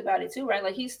he's talked about it too, right?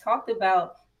 Like, he's talked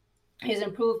about his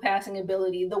improved passing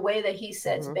ability, the way that he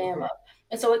sets Hmm. Bam up.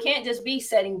 And so it can't just be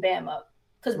setting Bam up,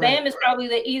 because Right. Bam is probably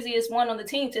the easiest one on the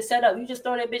team to set up. You just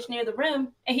throw that bitch near the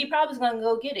rim and he probably is going to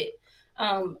go get it.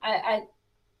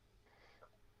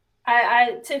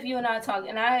 Tiff, you and I talked,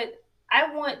 and I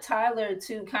want Tyler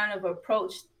to kind of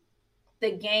approach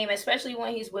the game, especially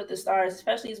when he's with the stars,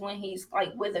 especially when he's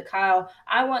like with a Kyle.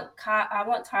 I want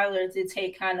Tyler to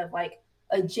take kind of like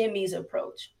a Jimmy's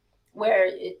approach, where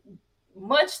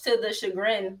much to the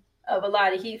chagrin of a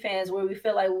lot of Heat fans, where we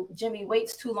feel like Jimmy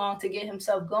waits too long to get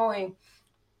himself going.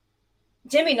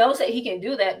 Jimmy knows that he can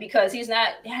do that because he's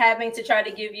not having to try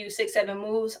to give you 6, 7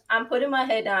 moves. I'm putting my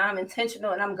head down, I'm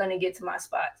intentional, and I'm going to get to my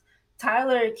spots.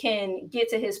 Tyler can get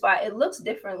to his spot. It looks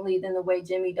differently than the way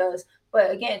Jimmy does.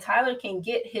 But again, Tyler can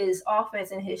get his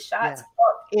offense and his shots Yeah.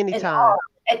 up and off Anytime.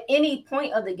 at any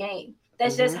point of the game.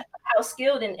 That's just Hmm. how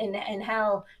skilled and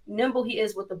how nimble he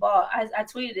is with the ball. I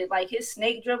tweeted it, like his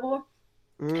snake dribble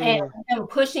and Mm. him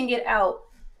pushing it out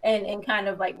and kind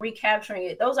of like recapturing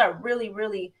it. Those are really,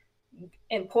 really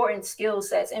important skill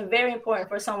sets and very important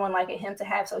for someone like him to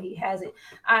have, so he has it.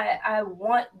 I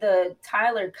want the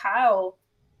Tyler Kyle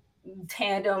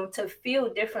tandem to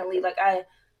feel differently. Like I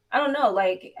don't know,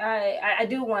 like I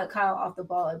do want Kyle off the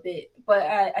ball a bit, but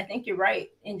I think you're right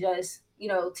in just,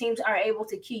 teams are able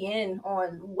to key in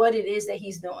on what it is that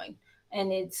he's doing.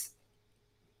 And it's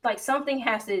like something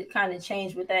has to kind of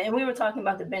change with that. And we were talking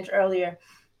about the bench earlier,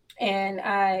 and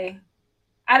I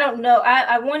don't know.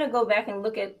 I want to go back and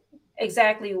look at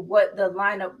exactly what the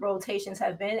lineup rotations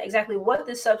have been, exactly what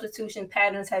the substitution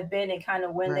patterns have been, and kind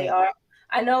of when they Right. are.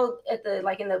 I know at the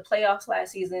like in the playoffs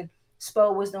last season,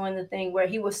 Spo was doing the thing where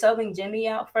he was subbing Jimmy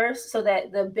out first so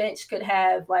that the bench could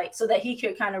have like so that he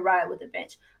could kind of ride with the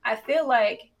bench. I feel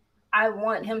like I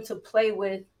want him to play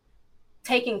with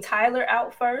taking Tyler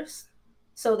out first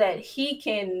so that he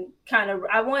can kind of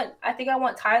I want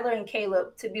Tyler and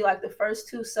Caleb to be like the first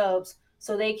two subs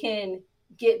so they can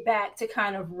get back to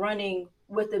kind of running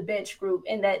with the bench group,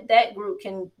 and that group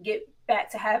can get back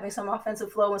to having some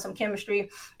offensive flow and some chemistry,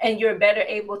 and you're better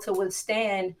able to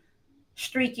withstand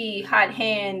streaky hot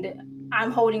hand,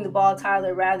 I'm holding the ball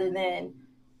Tyler, rather than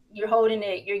you're holding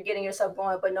it, you're getting yourself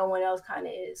going, but no one else kind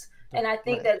of is. the And I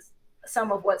think Right. that's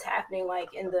some of what's happening,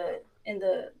 like in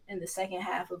the second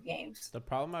half of games. the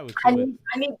problem I would see with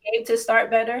I need Gabe to start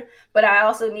better, but I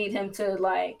also need him to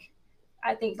like.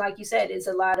 I think, like you said, it's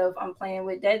a lot of I'm playing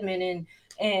with Deadman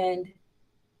and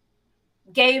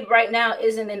Gabe right now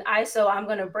isn't an ISO, I'm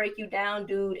going to break you down,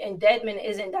 dude. And Deadman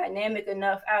isn't dynamic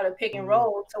enough out of pick and Hmm.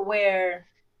 roll to where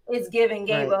it's giving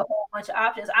Gabe Right. a whole bunch of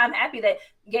options. I'm happy that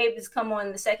Gabe has come on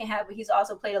in the second half, but he's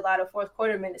also played a lot of fourth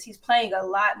quarter minutes. He's playing a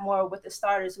lot more with the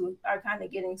starters who are kind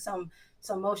of getting some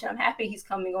motion. I'm happy he's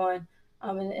coming on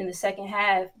in the second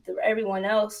half. Everyone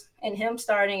else and him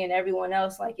starting and everyone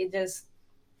else, like it just,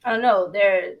 I don't know.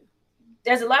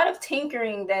 There's a lot of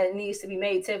tinkering that needs to be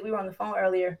made. Tiff, we were on the phone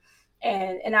earlier,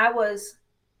 and I was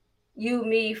you,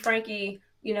 me, Frankie,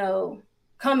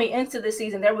 coming into the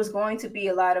season, there was going to be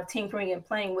a lot of tinkering and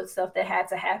playing with stuff that had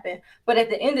to happen. But at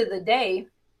the end of the day,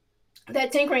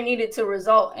 that tinkering needed to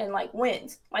result in like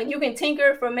wins. Like you can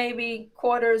tinker for maybe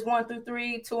quarters 1 through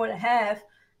 3, 2.5.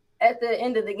 At the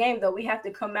end of the game, though, we have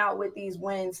to come out with these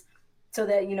wins so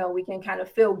that we can kind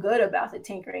of feel good about the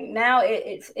tinkering. Now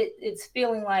it's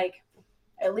feeling like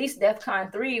at least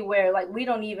DEFCON 3, where like we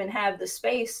don't even have the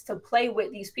space to play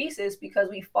with these pieces because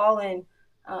we've fallen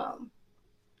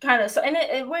kind of so,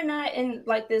 and we're not in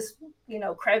like this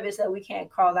crevice that we can't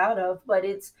crawl out of, but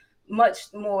it's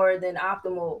much more than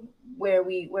optimal where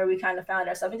we kind of found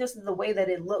ourselves, and just the way that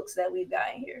it looks that we've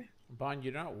gotten here. Bond,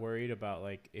 you're not worried about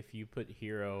like if you put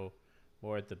Hero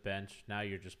more at the bench, now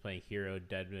you're just playing Hero,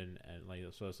 Deadman, and like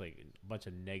so it's like a bunch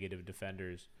of negative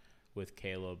defenders with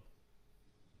Caleb.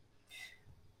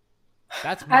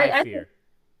 That's my fear.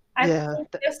 I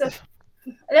think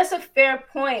that's a fair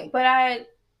point, but I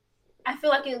feel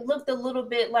like it looked a little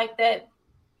bit like that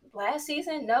last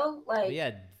season. No, like we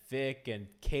had Vic and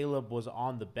Caleb was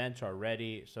on the bench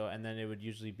already, so and then it would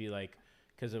usually be like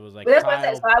because it was like Kyle,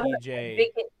 PJ.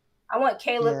 I want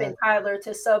Caleb and Tyler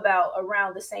to sub out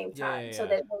around the same time so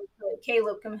that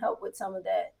Caleb can help with some of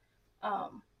that.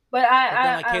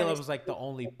 But Caleb was like the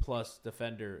only plus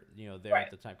defender, there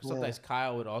at the time. Because sometimes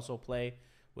Kyle would also play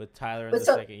with Tyler in the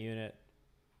second unit.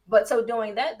 But so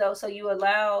doing that though, so you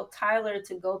allow Tyler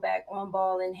to go back on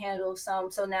ball and handle some.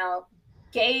 So now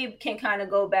Gabe can kind of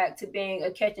go back to being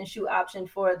a catch and shoot option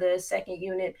for the second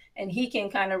unit, and he can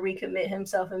kind of recommit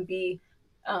himself and be,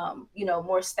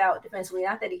 more stout defensively.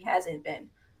 Not that he hasn't been.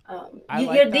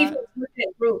 Your defense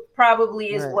group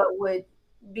probably is what would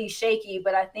be shaky,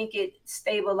 but I think it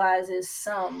stabilizes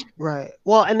some. Right.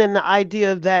 Well, and then the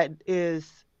idea of that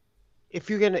is if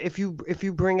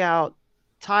you bring out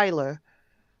Tyler,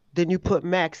 then you put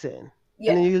Max in.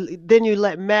 Yeah. And then you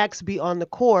let Max be on the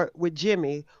court with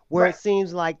Jimmy, where it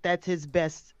seems like that's his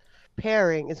best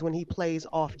pairing is when he plays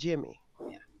off Jimmy.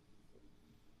 Yeah.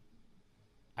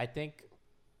 I think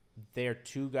they're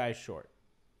 2 guys short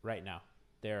right now.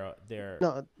 They're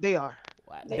No, they are.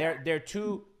 They're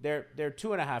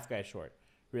 2.5 guys short,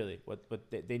 really. But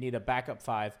they need a backup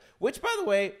 5, which by the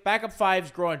way, backup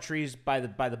 5s grow on trees by the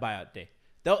buyout day.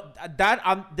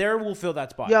 There will fill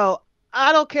that spot. Yo,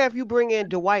 I don't care if you bring in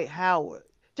Dwight Howard.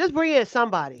 Just bring in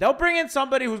somebody. They'll bring in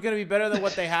somebody who's going to be better than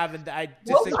what they have, and I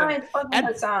just we'll think.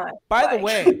 By the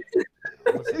way,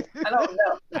 I don't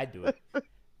know. I do it.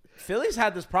 Philly's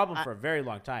had this problem for a very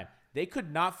long time. They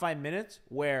could not find minutes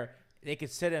where they could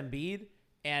sit Embiid,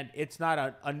 and it's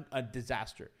not a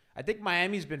disaster. I think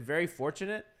Miami's been very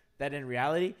fortunate that in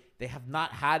reality they have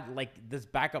not had like this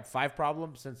backup 5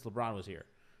 problem since LeBron was here.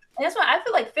 And that's why I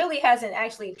feel like Philly hasn't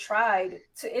actually tried.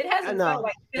 It hasn't felt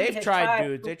like Philly they've tried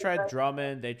dudes. They tried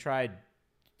Drummond. They tried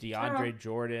DeAndre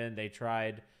Jordan. They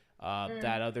tried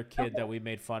that other kid that we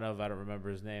made fun of. I don't remember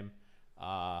his name.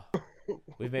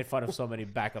 We've made fun of so many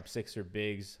backup Sixer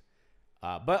bigs.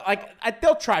 But like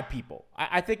they'll try people.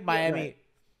 I think Miami. Right.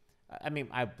 I mean,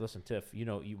 I listen, Tiff.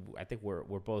 I think we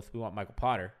want Michael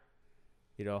Potter.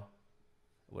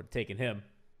 We're taking him.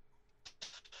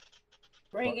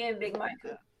 Bring in Big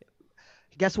Micah.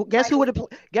 Guess who would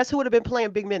have been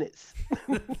playing big minutes?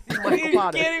 Are you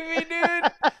kidding me, dude?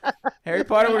 Harry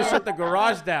Potter would have shut the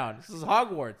garage down. This is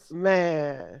Hogwarts.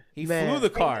 Man, he flew the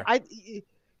car.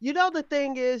 The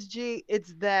thing is, G,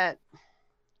 it's that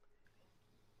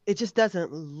it just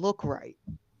doesn't look right.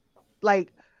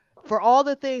 Like for all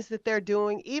the things that they're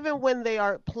doing, even when they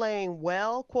are playing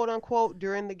well, quote unquote,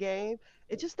 during the game,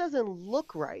 it just doesn't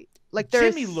look right. Like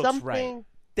there's Jimmy looks something. Right.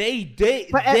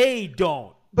 They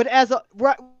don't. But as a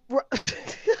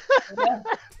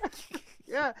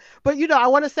yeah, but I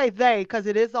want to say they because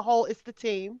it's the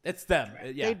team. It's them.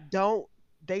 Yeah.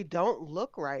 They don't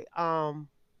look right. And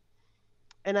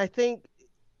I think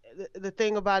the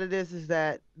thing about it is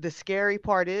that the scary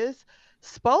part is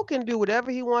Spo can do whatever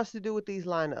he wants to do with these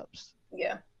lineups.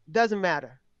 Yeah. Doesn't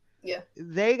matter. Yeah.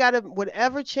 They gotta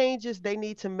whatever changes they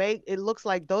need to make. It looks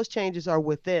like those changes are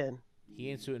within. He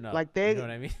ain't suiting up. Like you know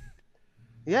what I mean?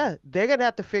 Yeah, they're gonna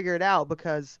have to figure it out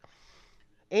because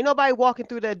ain't nobody walking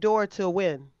through that door to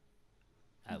win.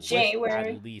 At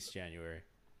least January.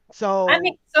 So I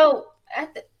mean,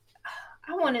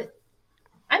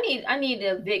 I need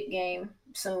a Vic game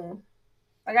soon.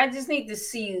 Like I just need to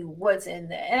see what's in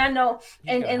there, and I know,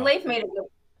 and Leif made a good,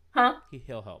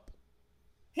 He'll help.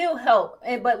 He'll help,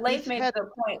 but Leif made a good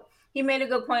point. He made a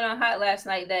good point on Hot last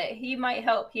night that he might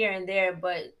help here and there,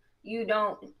 but you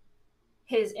don't.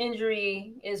 His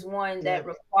injury is one that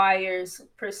requires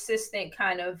persistent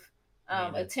kind of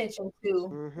attention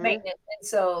to maintenance, and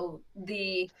so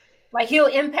Like he'll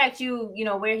impact you,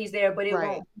 where he's there, but it Right.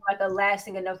 won't be like a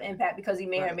lasting enough impact because he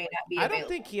may or Right. may not be I don't available.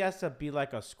 think he has to be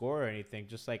like a scorer or anything.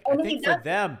 Just like I And he think for doesn't.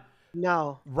 them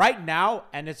No. right now,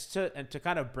 and to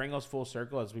kind of bring us full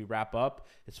circle as we wrap up.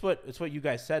 It's what you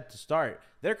guys said to start.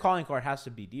 Their calling card has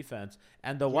to be defense.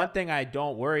 And the one thing I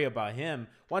don't worry about him,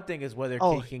 one thing is whether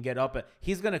he can get up.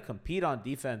 He's going to compete on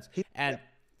defense. And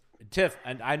Tiff,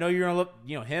 and I know you're gonna look,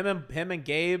 him and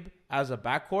Gabe as a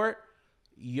backcourt.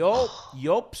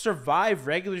 You'll survive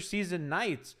regular season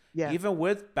nights. Yeah. Even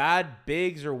with bad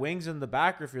bigs or wings in the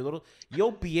back, or if you're little,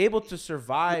 you'll be able to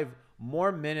survive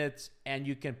more minutes, and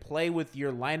you can play with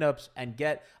your lineups and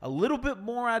get a little bit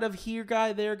more out of here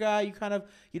guy, there guy. You kind of,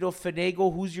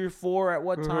 finagle who's your four at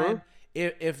what time.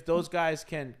 If those guys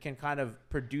can kind of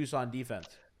produce on defense.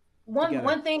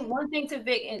 One thing to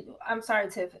Vic, and I'm sorry,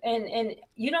 Tiff, and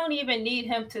you don't even need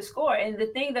him to score. And the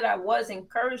thing that I was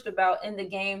encouraged about in the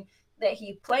game that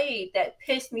he played that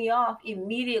pissed me off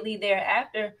immediately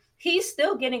thereafter, he's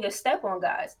still getting a step on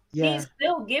guys. Yeah. He's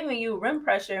still giving you rim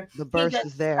pressure. The burst he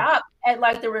just is there. stopped at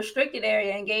like the restricted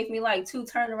area and gave me like 2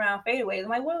 turnaround fadeaways. I'm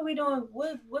like, what are we doing?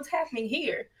 What's happening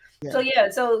here? Yeah.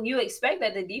 So you expect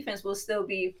that the defense will still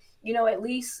be, at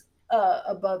least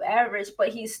above average, but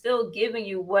he's still giving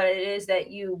you what it is that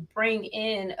you bring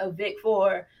in a Vic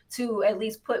for to at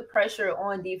least put pressure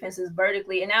on defenses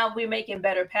vertically. And now we're making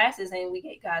better passes and we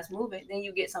get guys moving. Then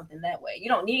you get something that way. You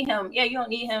don't need him. Yeah, you don't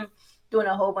need him doing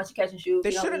a whole bunch of catch and shoot.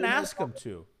 They shouldn't ask him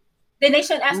to. Then they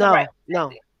shouldn't ask him. Right?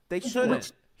 No. They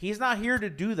shouldn't. He's not here to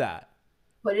do that.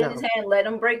 Put it in his hand. Let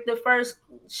him break the first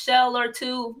shell or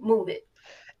two. Move it.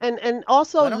 And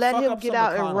also let fuck him up get some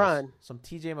out McConnells, and run. Some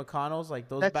TJ McConnells, like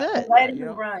those. That's it. Let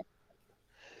him run.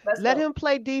 Let him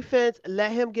play defense.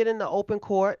 Let him get in the open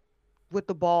court with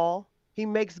the ball. He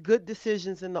makes good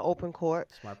decisions in the open court.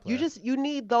 Smart player. You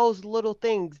need those little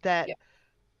things that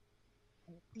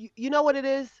you know what it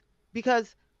is,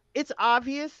 because it's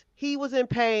obvious he was in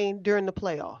pain during the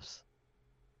playoffs.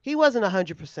 He wasn't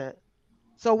 100%.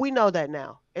 So we know that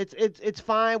now. It's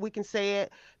fine. We can say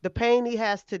it. The pain he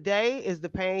has today is the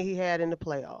pain he had in the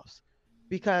playoffs,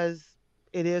 because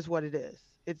it is what it is.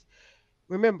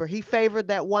 Remember, he favored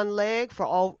that one leg for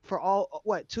all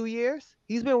 2 years.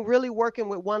 He's been really working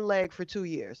with one leg for 2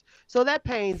 years. So that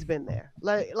pain's been there.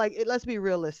 Let's be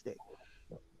realistic.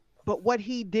 But what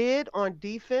he did on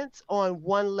defense on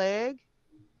one leg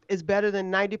is better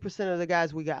than 90% of the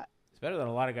guys we got. It's better than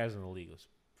a lot of guys in the league.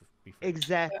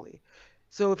 Exactly.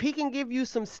 So if he can give you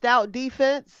some stout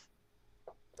defense,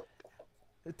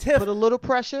 Tiff, put a little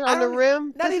pressure on the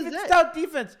rim. Not even stout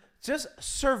defense. Just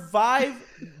survive.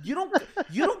 You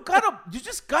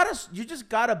just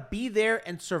gotta be there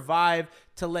and survive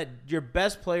to let your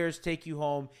best players take you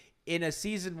home in a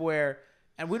season where,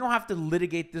 and we don't have to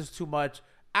litigate this too much,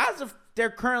 as if they're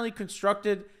currently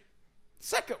constructed,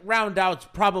 second round out's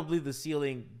probably the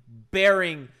ceiling,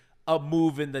 bearing a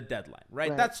move in the deadline,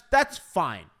 right? That's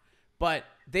fine. But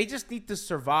they just need to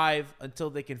survive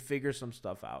until they can figure some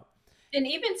stuff out. And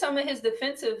even some of his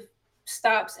defensive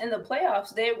stops in the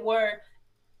playoffs, they were,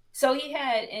 so he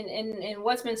had in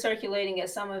what's been circulating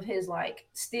as some of his like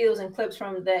steals and clips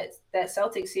from that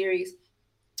Celtic series,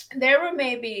 there were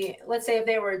maybe, let's say if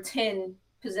there were 10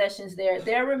 possessions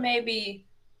there were maybe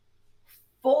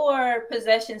 4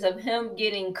 possessions of him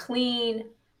getting clean,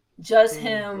 just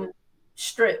him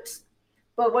strips.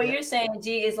 But what you're saying,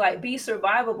 G, is like be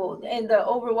survivable. And the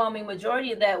overwhelming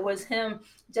majority of that was him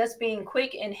just being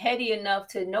quick and heady enough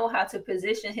to know how to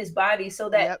position his body so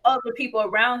that other people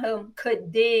around him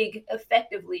could dig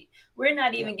effectively. We're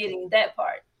not even getting that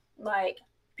part. Like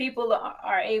people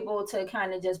are able to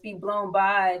kind of just be blown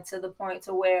by to the point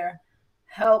to where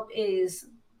help is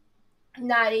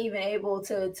not even able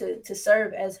to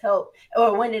serve as help.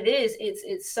 Or when it is,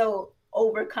 it's so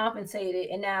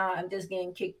overcompensated, and now I'm just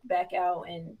getting kicked back out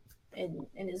and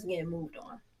it's getting moved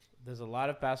on. There's a lot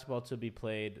of basketball to be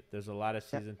played. There's a lot of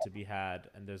season to be had,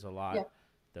 and there's a lot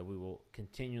that we will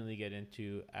continually get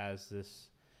into as this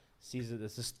season,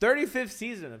 this is 35th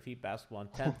season of Heat basketball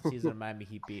and 10th season of Miami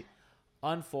Heat Beat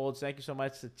unfolds. Thank you so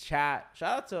much to chat.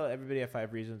 Shout out to everybody at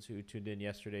 5 Reasons who tuned in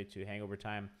yesterday to Hangover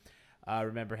Time.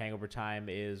 Remember, Hangover Time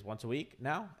is once a week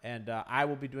now, and I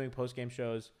will be doing post-game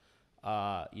shows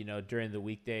during the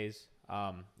weekdays.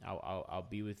 I'll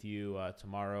be with you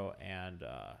tomorrow and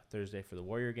Thursday for the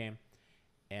Warrior game,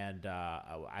 and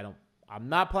I'm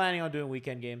not planning on doing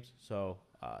weekend games, so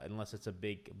unless it's a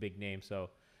big name. So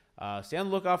stay on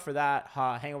the lookout for that.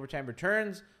 Hangover Time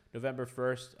returns November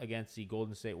 1st against the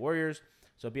Golden State Warriors,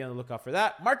 so be on the lookout for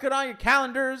that. Mark it on your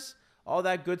calendars, all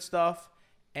that good stuff,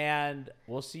 and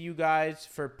we'll see you guys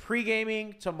for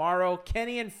pre-gaming tomorrow.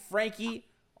 Kenny and Frankie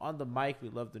on the mic. We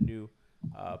love the new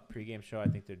pregame show. I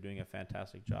think they're doing a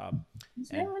fantastic job. Is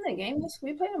they win the game this?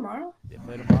 We play tomorrow. They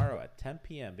play tomorrow at 10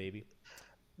 p.m. baby.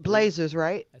 Blazers,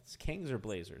 right? It's Kings or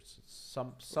Blazers.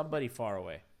 Somebody far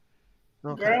away.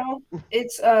 Okay. Girl,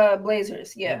 it's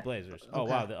Blazers. Yeah. Blazers. Oh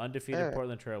Okay. wow, the undefeated Alright.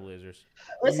 Portland Trail Blazers.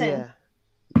 Listen, Yeah.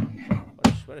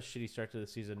 What a shitty start to the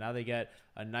season. Now they get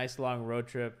a nice long road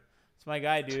trip. It's my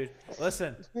guy, dude.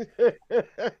 Listen,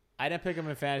 I didn't pick him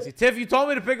in fantasy. Tiff, you told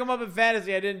me to pick him up in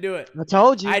fantasy. I didn't do it. I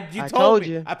told you. You I told me.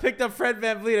 you. I picked up Fred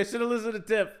VanVleet. I should have listened to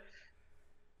Tiff.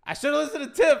 I should have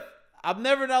listened to Tiff. I'm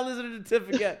never not listening to Tiff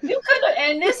again. you could have,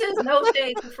 and this is no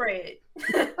shade to Fred.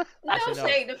 no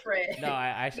shade to Fred. No, I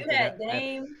actually You had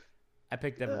Dame. I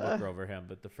picked Devin Booker over him,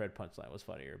 but the Fred punchline was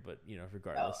funnier. But,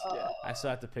 regardless, I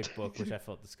still have to pick Book, which I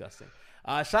felt disgusting.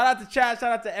 Shout out to chat.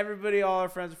 Shout out to everybody, all our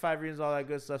friends with 5 reasons, all that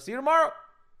good stuff. See you tomorrow.